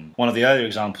film. One of the earlier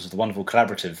examples of the wonderful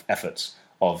collaborative efforts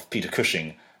of Peter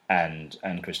Cushing and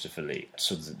Christopher Lee,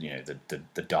 sort of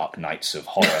the Dark Knights of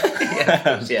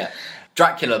horror. Yeah.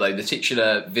 Dracula, though, the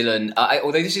titular villain,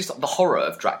 although this is the horror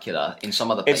of Dracula in some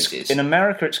other places. In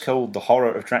America, it's called the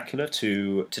horror of Dracula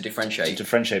to differentiate. To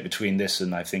differentiate between this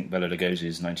and, I think, Bela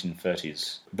Lugosi's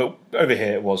 1930s. But over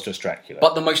here, it was just Dracula.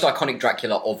 But the most iconic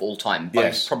Dracula of all time. Both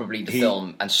Yes. probably the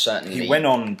film and certainly... He went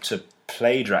on to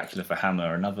play Dracula for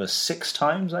Hammer another 6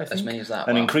 times, I think. As many as that,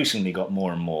 And wow. increasingly got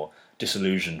more and more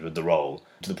disillusioned with the role,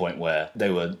 to the point where they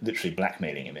were literally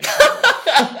blackmailing him.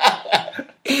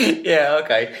 Yeah,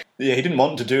 okay. Yeah, he didn't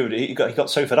want to do it. He got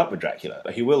so fed up with Dracula.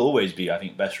 But he will always be, I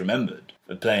think, best remembered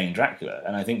for playing Dracula.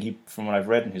 And I think from what I've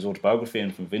read in his autobiography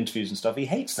and from interviews and stuff, he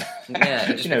hates that.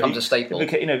 Yeah, it just becomes a staple.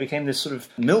 It became this sort of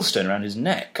millstone around his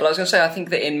neck. Well, I was going to say, I think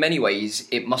that in many ways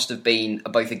it must have been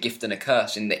both a gift and a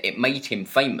curse in that it made him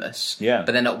famous. Yeah.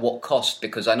 But then at what cost?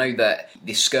 Because I know that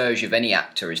the scourge of any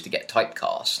actor is to get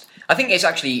typecast. I think it's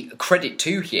actually credit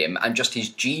to him and just his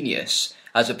genius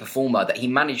as a performer that he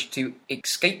managed to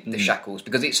escape the shackles,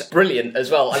 because it's brilliant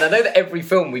as well. And I know that every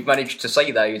film we've managed to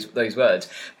say those words,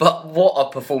 but what a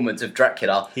performance of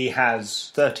Dracula. He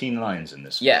has 13 lines in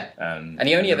this. Yeah. And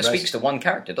he only ever speaks to one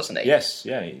character, doesn't he? Yes,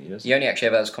 yeah, he does. He only actually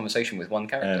ever has a conversation with one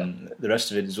character. The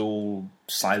rest of it is all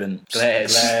silent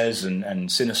Glares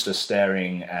and sinister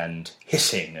staring and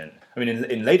hissing. And I mean,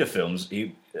 in later films,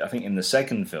 I think in the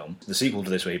second film, the sequel to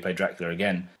this where he played Dracula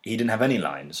again, he didn't have any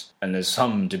lines. And there's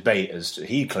some debate as to,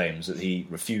 he claims that he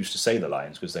refused to say the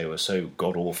lines because they were so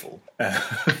god-awful.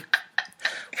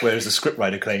 Whereas the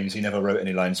scriptwriter claims he never wrote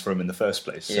any lines for him in the first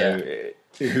place. So,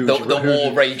 the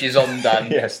war rages on,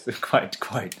 Dan. Yes, quite.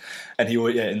 And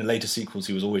in the later sequels,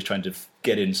 he was always trying to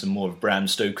get in some more of Bram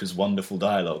Stoker's wonderful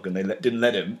dialogue, and they didn't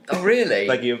let him. Oh, really?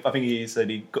 I think he said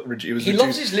he was He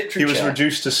loves his literature. He was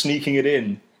reduced to sneaking it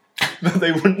in. But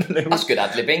they wouldn't. That's good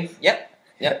ad-libbing.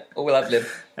 Yep. All will ad-lib.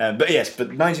 But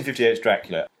 1958's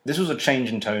Dracula. This was a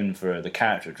change in tone for the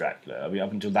character of Dracula. I mean,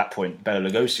 up until that point, Bela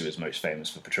Lugosi was most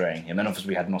famous for portraying him. Then, obviously,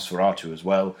 we had Nosferatu as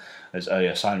well. There's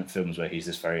earlier silent films where he's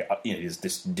this very, he's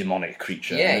this demonic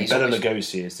creature. Yeah, and Bela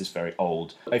Lugosi is this very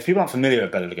old. If people aren't familiar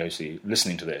with Bela Lugosi,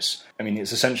 listening to this, I mean,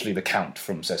 it's essentially the Count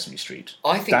from Sesame Street.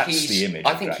 I think that's the image.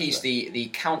 I think of he's the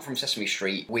Count from Sesame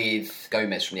Street with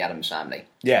Gomez from the Addams Family.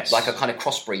 Yes, like a kind of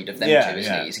crossbreed of them two,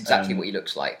 isn't he? It's exactly what he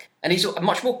looks like, and he's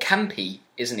much more campy,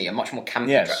 isn't he? A much more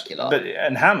campy Dracula.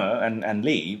 And Hammer and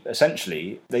Lee,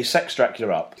 essentially, they sex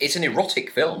Dracula up. It's an erotic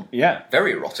film. Yeah,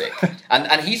 very erotic,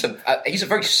 and he's a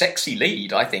very sexy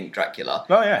lead. I think Dracula.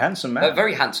 Oh yeah, handsome man. A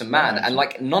very handsome man, and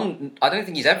I don't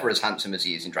think he's ever as handsome as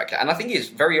he is in Dracula. And I think he's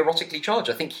very erotically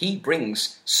charged. I think he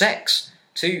brings sex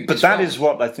to. But that is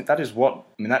what I think. That is what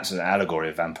I mean. That's an allegory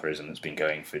of vampirism that's been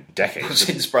going for decades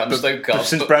since Bram Stoker.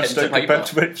 Since Bram Stoker,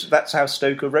 but that's how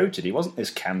Stoker wrote it. He wasn't this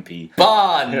campy.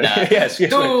 Fun. yes.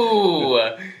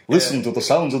 Listen to the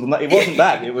sounds of the night. It wasn't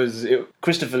that. It was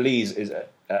Christopher Lee's is.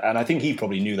 And I think he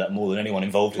probably knew that more than anyone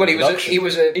involved in the production. He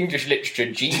was an English literature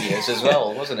genius as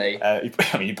well, wasn't he? I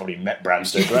mean, he probably met Bram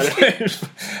Stoker, right?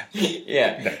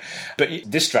 Yeah. No. But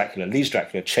this Dracula, Lee's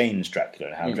Dracula, changed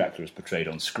Dracula and how Dracula was portrayed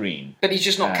on screen. But he's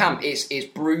just not camp. It's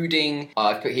brooding.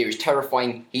 I've put here, it's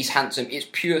terrifying. He's handsome. It's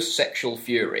pure sexual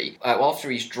fury. After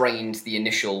he's drained the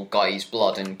initial guy's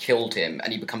blood and killed him,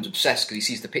 and he becomes obsessed because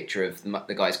he sees the picture of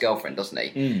the guy's girlfriend, doesn't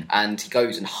he? And he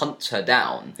goes and hunts her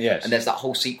down. Yes. And there's that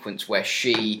whole sequence where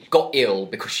she got ill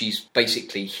because she's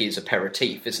basically his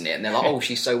aperitif, isn't it? And they're like, oh,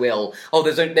 she's so ill. Oh,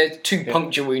 there's 2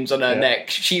 puncture wounds on her neck.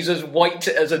 She's as white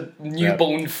as a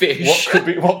newborn fish.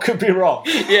 What could be wrong?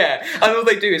 Yeah. And all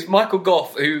they do is Michael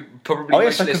Gough, who probably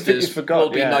most listeners will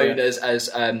be known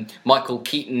as Michael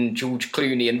Keaton, George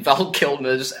Clooney, and Val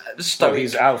Kilmer's stoic,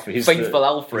 he's Alfred. faithful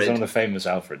Alfred. He's one of the famous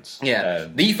Alfreds. Yeah,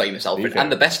 the famous Alfred,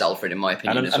 and the best Alfred, in my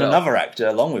opinion, as well. And another actor,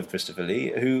 along with Christopher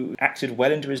Lee, who acted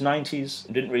well into his 90s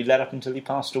and didn't really let up until he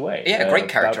passed away. Yeah, a great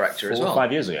character actor as well. 4 or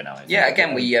 5 years ago now. Yeah,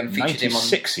 again, we featured him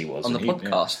on the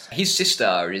podcast. Yeah. His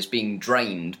sister is being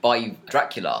drained by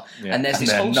Dracula, and there's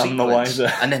this whole none the sequence.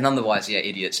 wiser. And they're none the wiser,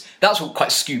 idiots. That's all quite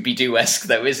Scooby-Doo-esque,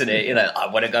 though, isn't it? You know,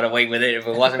 I would have got away with it if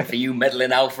it wasn't for you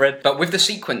meddling, Alfred. But with the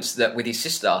sequence that with his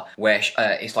sister, where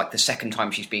it's like the second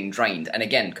time she's being drained, and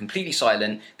again, completely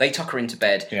silent, they tuck her into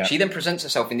bed. Yeah. She then presents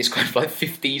herself in this kind of like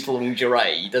 50s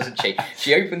lingerie, doesn't she?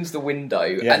 She opens the window,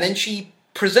 and then she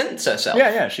presents herself.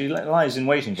 Yeah, she lies in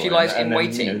waiting for him. She lies in and then,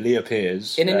 waiting. You know, Lee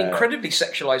appears. In an incredibly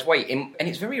sexualised way, and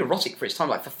it's very erotic for its time.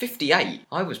 Like, for 58,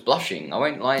 I was blushing. I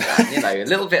won't lie that. You know, a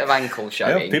little bit of ankle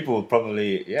showing. Yeah, people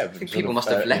probably, I think people must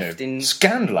have left in...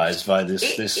 Scandalised by this.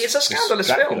 It's a scandalous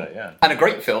Dracula, film. yeah. And a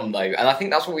great film, though. And I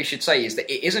think that's what we should say, is that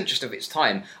it isn't just of its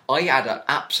time. I had an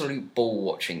absolute ball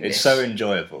watching this. It's so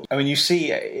enjoyable. I mean, you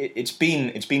see, it's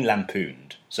been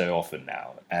lampooned so often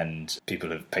now, and people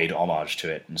have paid homage to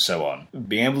it and so on.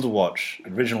 Being able to watch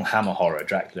original Hammer horror,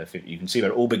 Dracula, you can see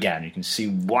where it all began. You can see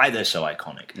why they're so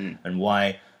iconic and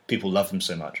why people love them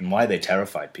so much and why they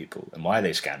terrified people and why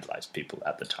they scandalised people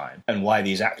at the time and why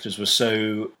these actors were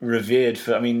so revered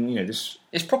for, I mean, you know, this...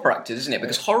 It's proper actors, isn't it?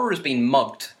 Because horror has been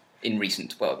mugged in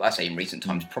recent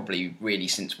times, probably really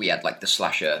since we had like the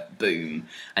slasher boom,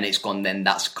 and it's gone then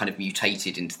that's kind of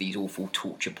mutated into these awful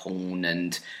torture porn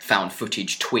and found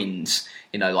footage twins,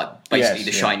 you know, like basically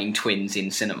the Shining twins in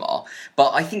cinema.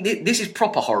 But I think this is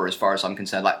proper horror as far as I'm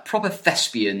concerned, like proper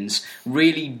thespians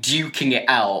really duking it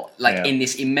out, like in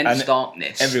this immense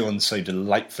darkness. Everyone's so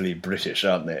delightfully British,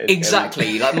 aren't they?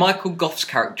 Exactly. Like Michael Gough's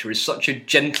character is such a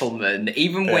gentleman,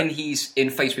 even when he's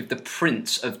in face with the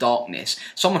Prince of Darkness,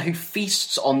 someone who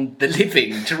feasts on the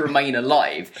living to remain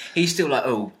alive. He's still like,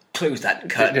 oh, close that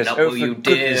curtain up, will you,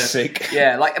 dear? Sake.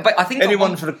 Yeah, like, but I think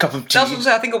anyone for a cup of tea. That's what I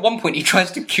say. I think at one point he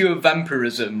tries to cure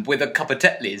vampirism with a cup of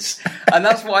Tetleys, and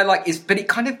that's what I like. But it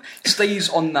kind of stays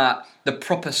on the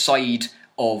proper side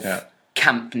of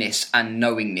campness and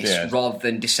knowingness rather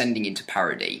than descending into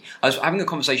parody. I was having a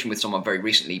conversation with someone very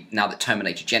recently, now that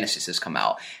Terminator Genesis has come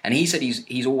out, and he said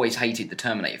he's always hated the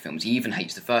Terminator films. He even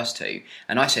hates the first two.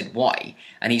 And I said, why?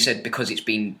 And he said, because it's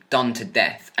been done to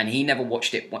death, and he never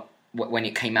watched it when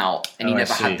it came out, and he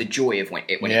never had the joy of when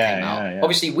it came out. Yeah.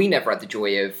 Obviously, we never had the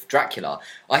joy of Dracula.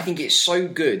 I think it's so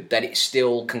good that it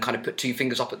still can kind of put two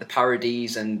fingers up at the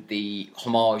parodies and the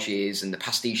homages and the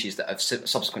pastiches that have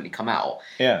subsequently come out.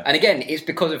 Yeah. And again, it's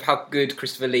because of how good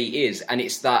Christopher Lee is, and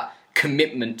it's that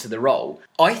commitment to the role.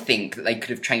 I think that they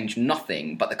could have changed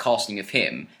nothing but the casting of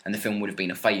him, and the film would have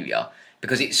been a failure.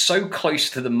 Because it's so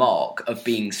close to the mark of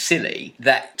being silly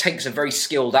that it takes a very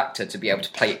skilled actor to be able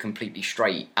to play it completely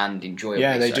straight and enjoyably.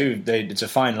 Yeah, they do. It's a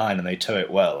fine line, and they toe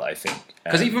it well, I think.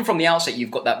 Because even from the outset,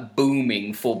 you've got that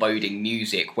booming, foreboding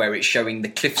music where it's showing the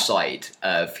cliffside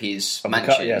of his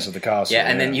mansion. Of the castle. Yeah,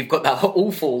 and then you've got that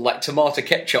awful, like, tomato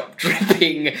ketchup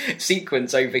dripping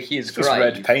sequence over his grave. Just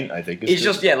red paint, I think. It's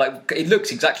just, like, it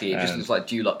looks exactly, it just looks like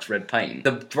Dulux red paint.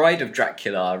 The Bride of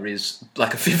Dracula is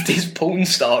like a 50s porn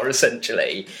star,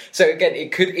 essentially. So again,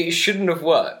 it shouldn't have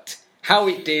worked. How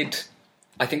it did,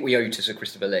 I think we owe to Sir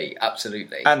Christopher Lee,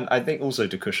 absolutely. And I think also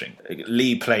to Cushing.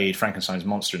 Lee played Frankenstein's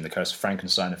monster in The Curse of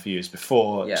Frankenstein a few years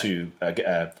before to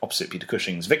opposite Peter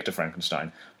Cushing's Victor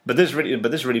Frankenstein. But this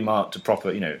really marked a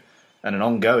proper, you know, and an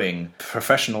ongoing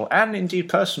professional and indeed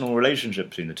personal relationship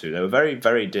between the two. They were very,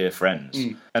 very dear friends.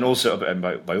 And also,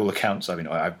 by all accounts, I mean,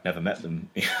 I've never met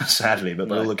them, sadly, but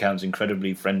by all accounts,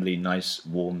 incredibly friendly, nice,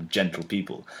 warm, gentle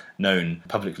people, known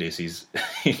publicly as these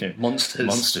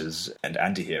monsters and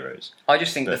anti-heroes. I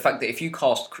just think the fact that if you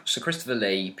cast Sir Christopher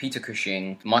Lee, Peter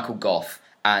Cushing, Michael Gough,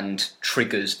 and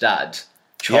Trigger's dad...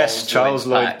 Charles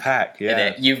Lloyd Pack.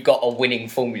 Yeah, you've got a winning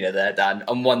formula there, Dan,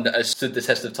 and one that has stood the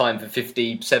test of time for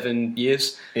 57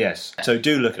 years. Yes, so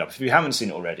do look it up if you haven't seen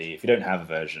it already. If you don't have a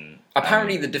version,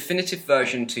 apparently the definitive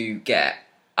version to get,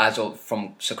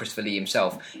 from Sir Christopher Lee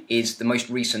himself, is the most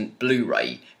recent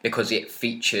Blu-ray because it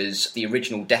features the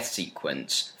original death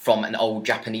sequence from an old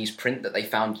Japanese print that they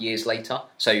found years later.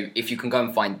 So if you can go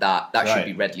and find that should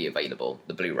be readily available.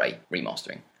 The Blu-ray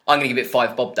remastering. I'm going to give it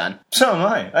 5 bob, Dan. So am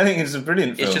I. I think it's a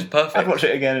brilliant film. It's just perfect. I'd watch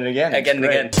it again and again.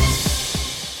 Again.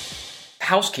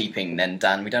 Housekeeping, then,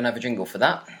 Dan. We don't have a jingle for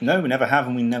that. No, we never have,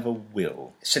 and we never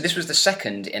will. So this was the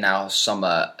second in our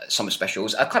summer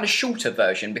specials, a kind of shorter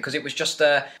version because it was just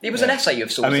an essay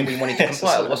of sorts that we wanted to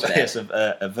compile, wasn't it? Yes,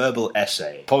 a verbal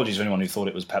essay. Apologies for anyone who thought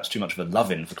it was perhaps too much of a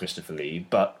love-in for Christopher Lee,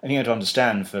 but I think you have to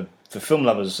understand for film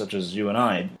lovers such as you and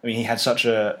I mean, he had such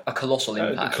a colossal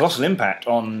impact. A colossal impact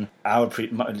on our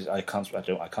I can't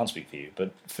speak for you,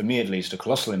 but for me at least, a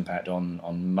colossal impact on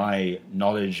my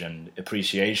knowledge and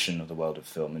appreciation of the world of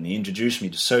film. And he introduced me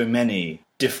to so many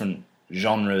different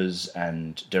genres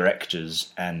and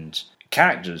directors and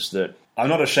characters that I'm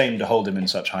not ashamed to hold him in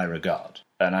such high regard.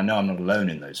 And I know I'm not alone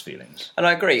in those feelings. And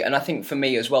I agree. And I think for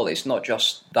me as well, it's not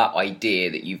just that idea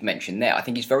that you've mentioned there. I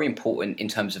think it's very important in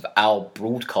terms of our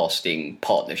broadcasting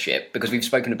partnership, because we've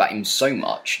spoken about him so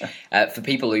much. For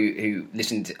people who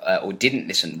listened or didn't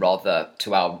listen, rather,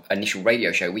 to our initial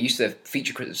radio show, we used to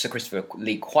feature Sir Christopher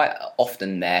Lee quite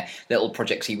often there. Little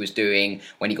projects he was doing.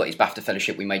 When he got his BAFTA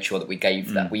fellowship, we made sure that we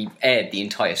gave that. We aired the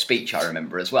entire speech, I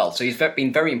remember, as well. So he's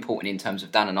been very important in terms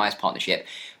of Dan and I's partnership.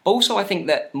 But also, I think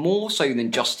that more so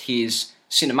than just his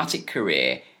cinematic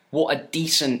career, what a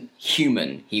decent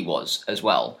human he was as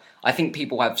well. I think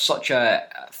people have such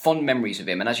fond memories of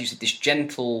him. And as you said, this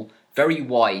gentle, very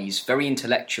wise, very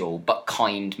intellectual, but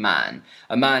kind man.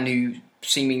 A man who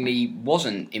seemingly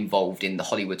wasn't involved in the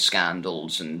Hollywood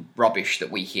scandals and rubbish that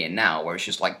we hear now, where it's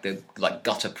just like the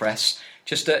gutter press.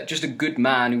 Just a good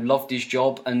man who loved his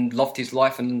job and loved his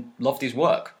life and loved his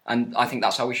work. And I think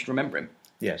that's how we should remember him.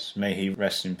 Yes, may he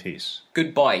rest in peace.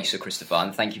 Goodbye, Sir Christopher,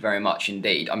 and thank you very much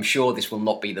indeed. I'm sure this will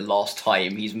not be the last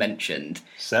time he's mentioned.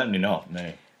 Certainly not,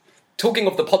 no. Talking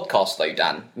of the podcast, though,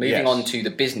 Dan, moving on to the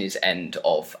business end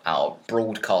of our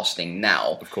broadcasting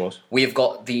now. Of course. We have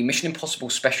got the Mission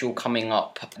Impossible special coming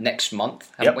up next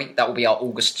month, haven't we? That will be our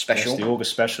August special. Yes, the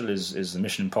August special is the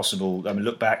Mission Impossible. I mean,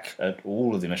 look back at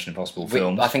all of the Mission Impossible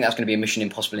films. I think that's going to be a Mission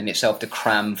Impossible in itself, to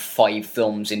cram 5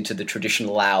 films into the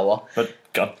traditional hour. But,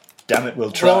 God damn it,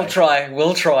 we'll try.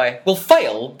 We'll try. We'll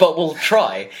fail, but we'll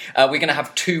try. We're going to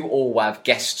have 2 ORWAV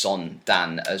guests on,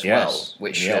 Dan, as well,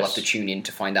 which you'll have to tune in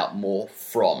to find out more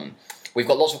from. We've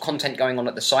got lots of content going on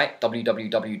at the site,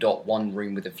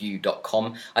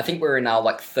 www.oneroomwithaview.com. I think we're in our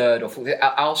 3rd or 4th.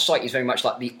 Our site is very much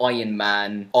like the Iron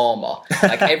Man armour.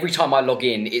 Every time I log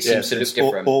in, it seems to look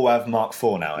different. ORWAV Mark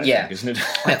IV now, I think, isn't it?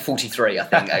 43, I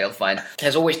think, you'll find.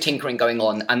 There's always tinkering going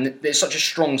on, and there's such a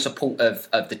strong support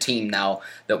of the team now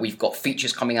that we've got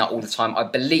features coming out all the time. I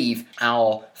believe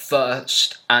our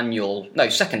second annual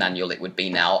it would be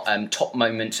now, top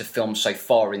moments of films so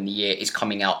far in the year is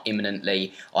coming out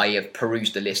imminently. I have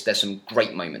perused the list. There's some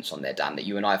great moments on there, Dan, that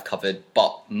you and I have covered,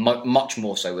 but much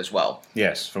more so as well.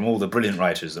 Yes, from all the brilliant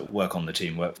writers that work on the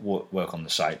team, work on the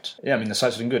site. Yeah, I mean, the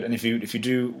site's been good. And if you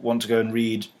do want to go and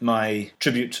read my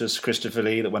tribute to Sir Christopher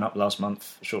Lee that went up last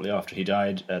month, shortly after he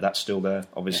died, that's still there,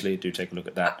 obviously. Do take a look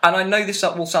at that. And I know this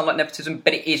will sound like nepotism,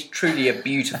 but it is truly a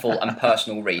beautiful and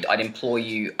personal read. I'd implore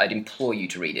you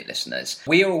to read it, listeners.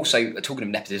 We are also, talking of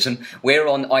nepotism, we're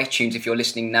on iTunes if you're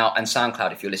listening now, and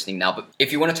SoundCloud if you're listening now. But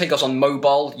if you want to take us on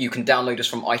mobile, you can download us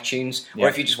from iTunes, or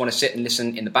if you just want to sit and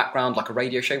listen in the background like a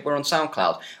radio show, we're on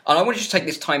SoundCloud. And I want to just take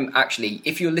this time, actually,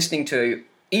 if you're listening to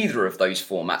either of those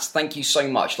formats, thank you so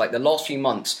much. The last few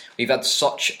months, we've had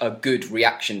such a good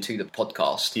reaction to the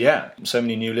podcast. Yeah, so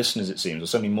many new listeners, it seems, or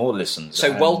so many more listens.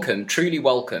 So welcome, truly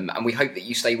welcome, and we hope that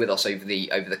you stay with us over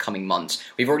the coming months.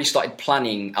 We've already started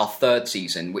planning our 3rd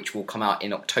season, which will come out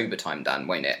in October time, Dan,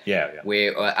 won't it? Yeah.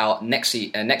 We're our next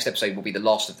episode will be the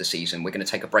last of the season. We're going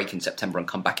to take a break in September and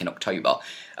come back in October.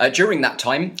 During that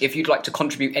time, if you'd like to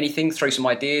contribute anything, throw some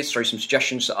ideas, throw some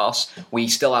suggestions to us. We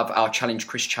still have our Challenge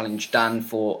Chris, Challenge Dan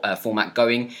format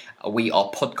going. We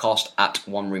are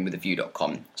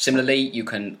podcast@oneroomwithaview.com. Similarly, you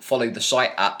can follow the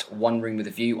site at One Room with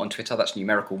a View on Twitter. That's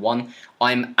numerical 1.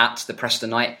 I'm at the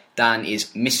Prestonite. Dan is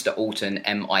Mr. Alton,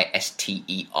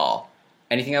 Mister.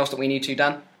 Anything else that we need to,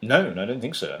 Dan? No, I don't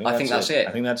think so. I think that's it.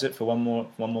 I think that's it for one more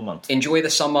month. Enjoy the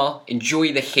summer,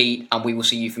 enjoy the heat, and we will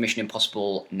see you for Mission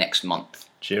Impossible next month.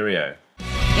 Cheerio.